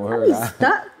to ride with her. I'd be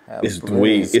stuck. It's the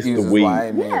weed. It's the weed.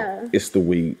 Yeah. It's the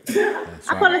weed.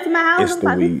 I pull into my house. It's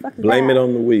the weed. Blame it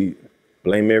on the weed.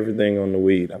 Blame everything on the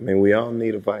weed. I mean, we all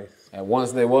need a vice. And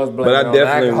once there was blaming But I on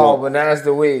definitely alcohol, want- but now it's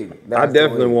the weed. I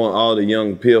definitely want all the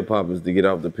young pill poppers to get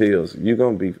off the pills. You're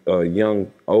going to be a young,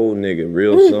 old nigga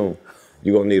real soon.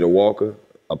 You're going to need a walker,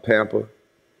 a pamper,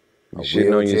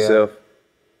 shitting on wheelchair. yourself.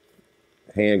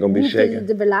 Hand going to be You shaking.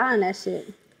 just rely on that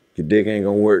shit. Your dick ain't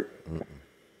going to work.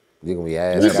 You're going to be Eat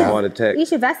ass Have a your- heart attack.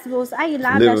 Eat your vegetables. I eat a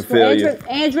lot of Liver vegetables. failure.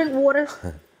 And drink water.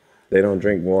 They don't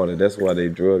drink water. That's why they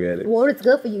drug addicts. Water's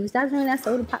good for you. Stop drinking that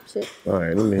soda pop shit. All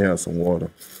right, let me have some water.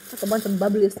 Like a bunch of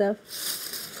bubbly stuff.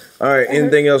 All right,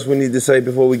 anything else we need to say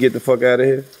before we get the fuck out of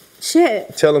here?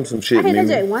 Shit. Tell him some shit, I hit that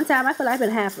Mimi. shit one time. I feel like I've been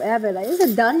half forever. Like, is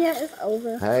it done yet? It's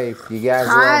over. Hey, if you guys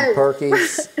are on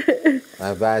Perkies, I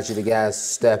advise you to guys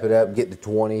step it up, get the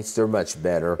 20s. They're much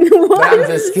better. But I'm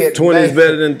just kidding. 20s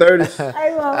better than 30s?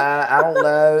 I don't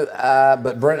know,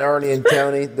 but Brent, Ernie, and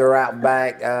Tony, they're out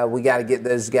back. We got to get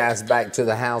those guys back to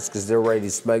the house because they're ready to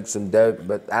smoke some dope,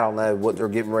 but I don't know what they're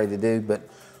getting ready to do, but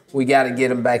we got to get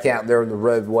them back out there in the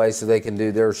roadway so they can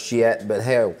do their shit. But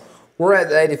hell, we're at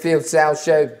the 85th South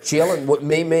Show, chilling with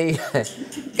me.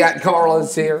 Got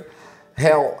Karlous here.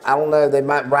 Hell, I don't know. They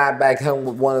might ride back home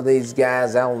with one of these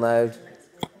guys. I don't know.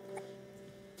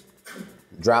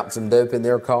 Drop some dope in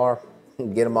their car,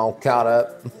 get them all caught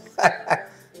up.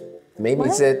 Mimi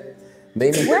said,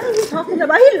 Mimi. What are you talking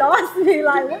about? He lost me.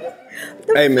 Like, what?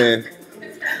 Hey, man.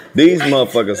 These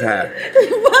motherfuckers high.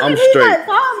 What I'm are you straight.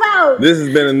 talking about? This has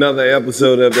been another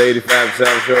episode of the 85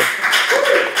 South Show.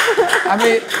 I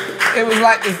mean, it was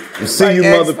like this. See you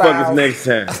motherfuckers next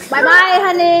time. Bye-bye,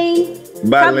 honey.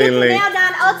 Bye, Come get Lean your Lean. nail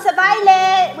done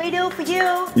ultraviolet. We do for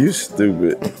you. You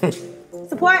stupid.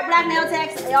 Support Black Nail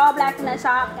Techs. They all black in that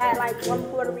shop. Got like one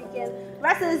Puerto Rican. The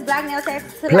rest of this Black Nail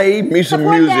Techs. Play me some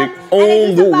Support music them, and they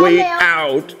on do the some way nails.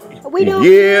 out. We do.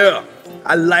 Yeah,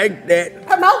 I like that.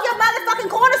 Promote your motherfucking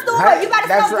corner store. Hey, You gotta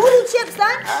that's sell right. voodoo chips,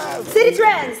 son. City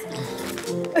Trends.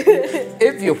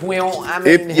 If you will, I mean,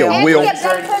 If you And will. you get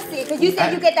black pussy, because you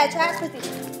said you get that trash pussy.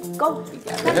 Go.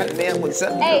 Man with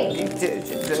something. Hey.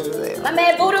 My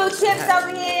man Voodoo Chips over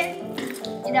here.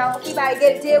 You know, he about to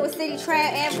get a deal with City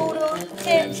Trend and Voodoo Chips.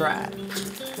 That's right.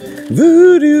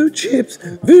 Voodoo chips,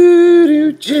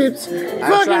 voodoo chips. That's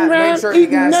Fucking right. Make around sure you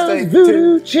eating guys those stay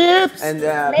voodoo tuned. chips. And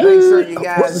make sure you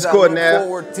guys What's the score look now?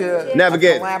 forward to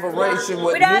Navigate. a collaboration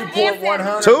with We done Newport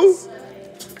answered. 100. 2?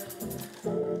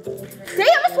 Damn,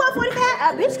 it's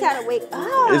 12:45. Bitch gotta wake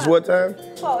up. It's what time?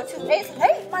 Oh, it's late,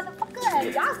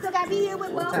 motherfucker. Y'all still gotta be here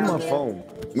with Where's my phone?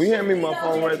 Will you hand me my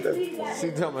phone right there?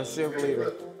 She told me she'll believe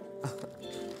it.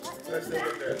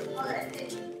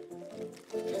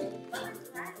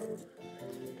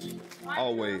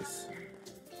 Always.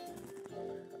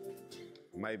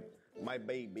 My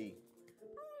baby.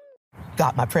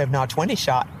 Got my Prevnar 20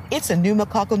 shot. It's a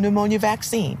pneumococcal pneumonia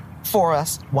vaccine. For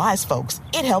us, wise folks,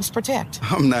 it helps protect.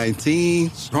 I'm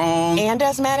 19, strong. And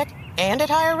asthmatic and at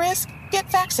higher risk? Get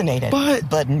vaccinated.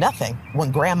 But nothing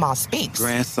when grandma speaks.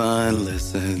 Grandson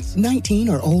listens. 19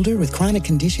 or older with chronic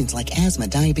conditions like asthma,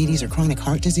 diabetes, or chronic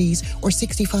heart disease, or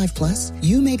 65 plus,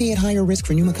 you may be at higher risk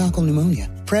for pneumococcal pneumonia.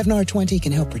 Prevnar 20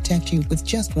 can help protect you with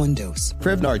just one dose.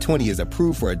 Prevnar 20 is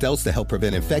approved for adults to help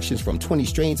prevent infections from 20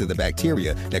 strains of the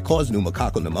bacteria that cause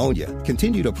pneumococcal pneumonia.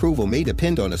 Continued approval may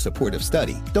depend on a supportive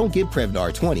study. Don't give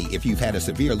Prevnar 20 if you've had a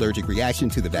severe allergic reaction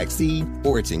to the vaccine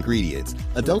or its ingredients.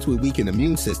 Adults with weakened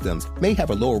immune systems may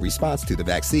have a lower response to the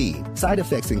vaccine. Side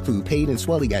effects include pain and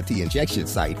swelling at the injection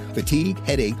site, fatigue,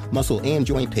 headache, muscle, and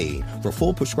joint pain. For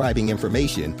full prescribing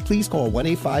information, please call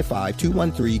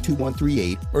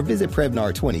 1-855-213-2138 or visit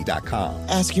Prevnar20.com.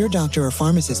 Ask your doctor or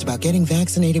pharmacist about getting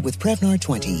vaccinated with Prevnar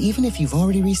 20, even if you've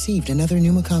already received another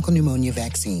pneumococcal pneumonia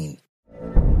vaccine.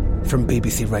 From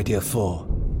BBC Radio 4,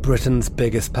 Britain's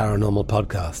biggest paranormal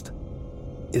podcast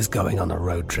is going on a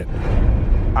road trip.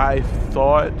 I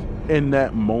thought in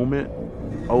that moment,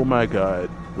 oh my God,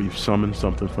 we've summoned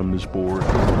something from this board.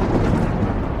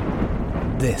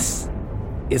 This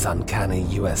is Uncanny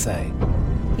USA.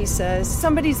 He says,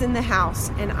 somebody's in the house,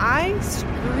 and I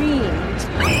screamed.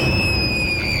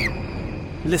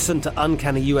 Listen to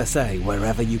Uncanny USA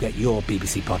wherever you get your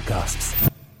BBC podcasts,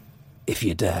 if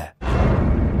you dare.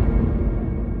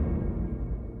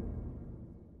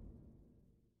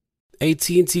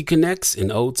 AT&T connects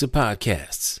an ode to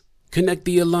podcasts. Connect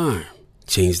the alarm.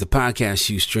 Change the podcast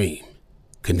you stream.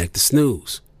 Connect the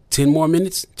snooze. 10 more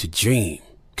minutes to dream.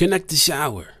 Connect the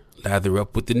shower. Lather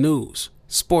up with the news,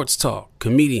 sports talk,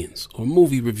 comedians, or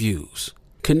movie reviews.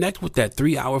 Connect with that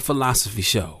 3-hour philosophy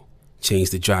show.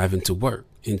 Change the drive into work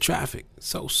in traffic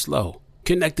so slow.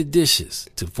 Connect the dishes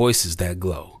to voices that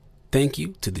glow. Thank you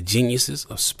to the geniuses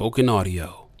of spoken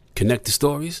audio. Connect the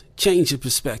stories. Change your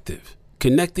perspective.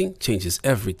 Connecting changes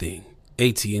everything.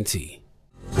 AT&T.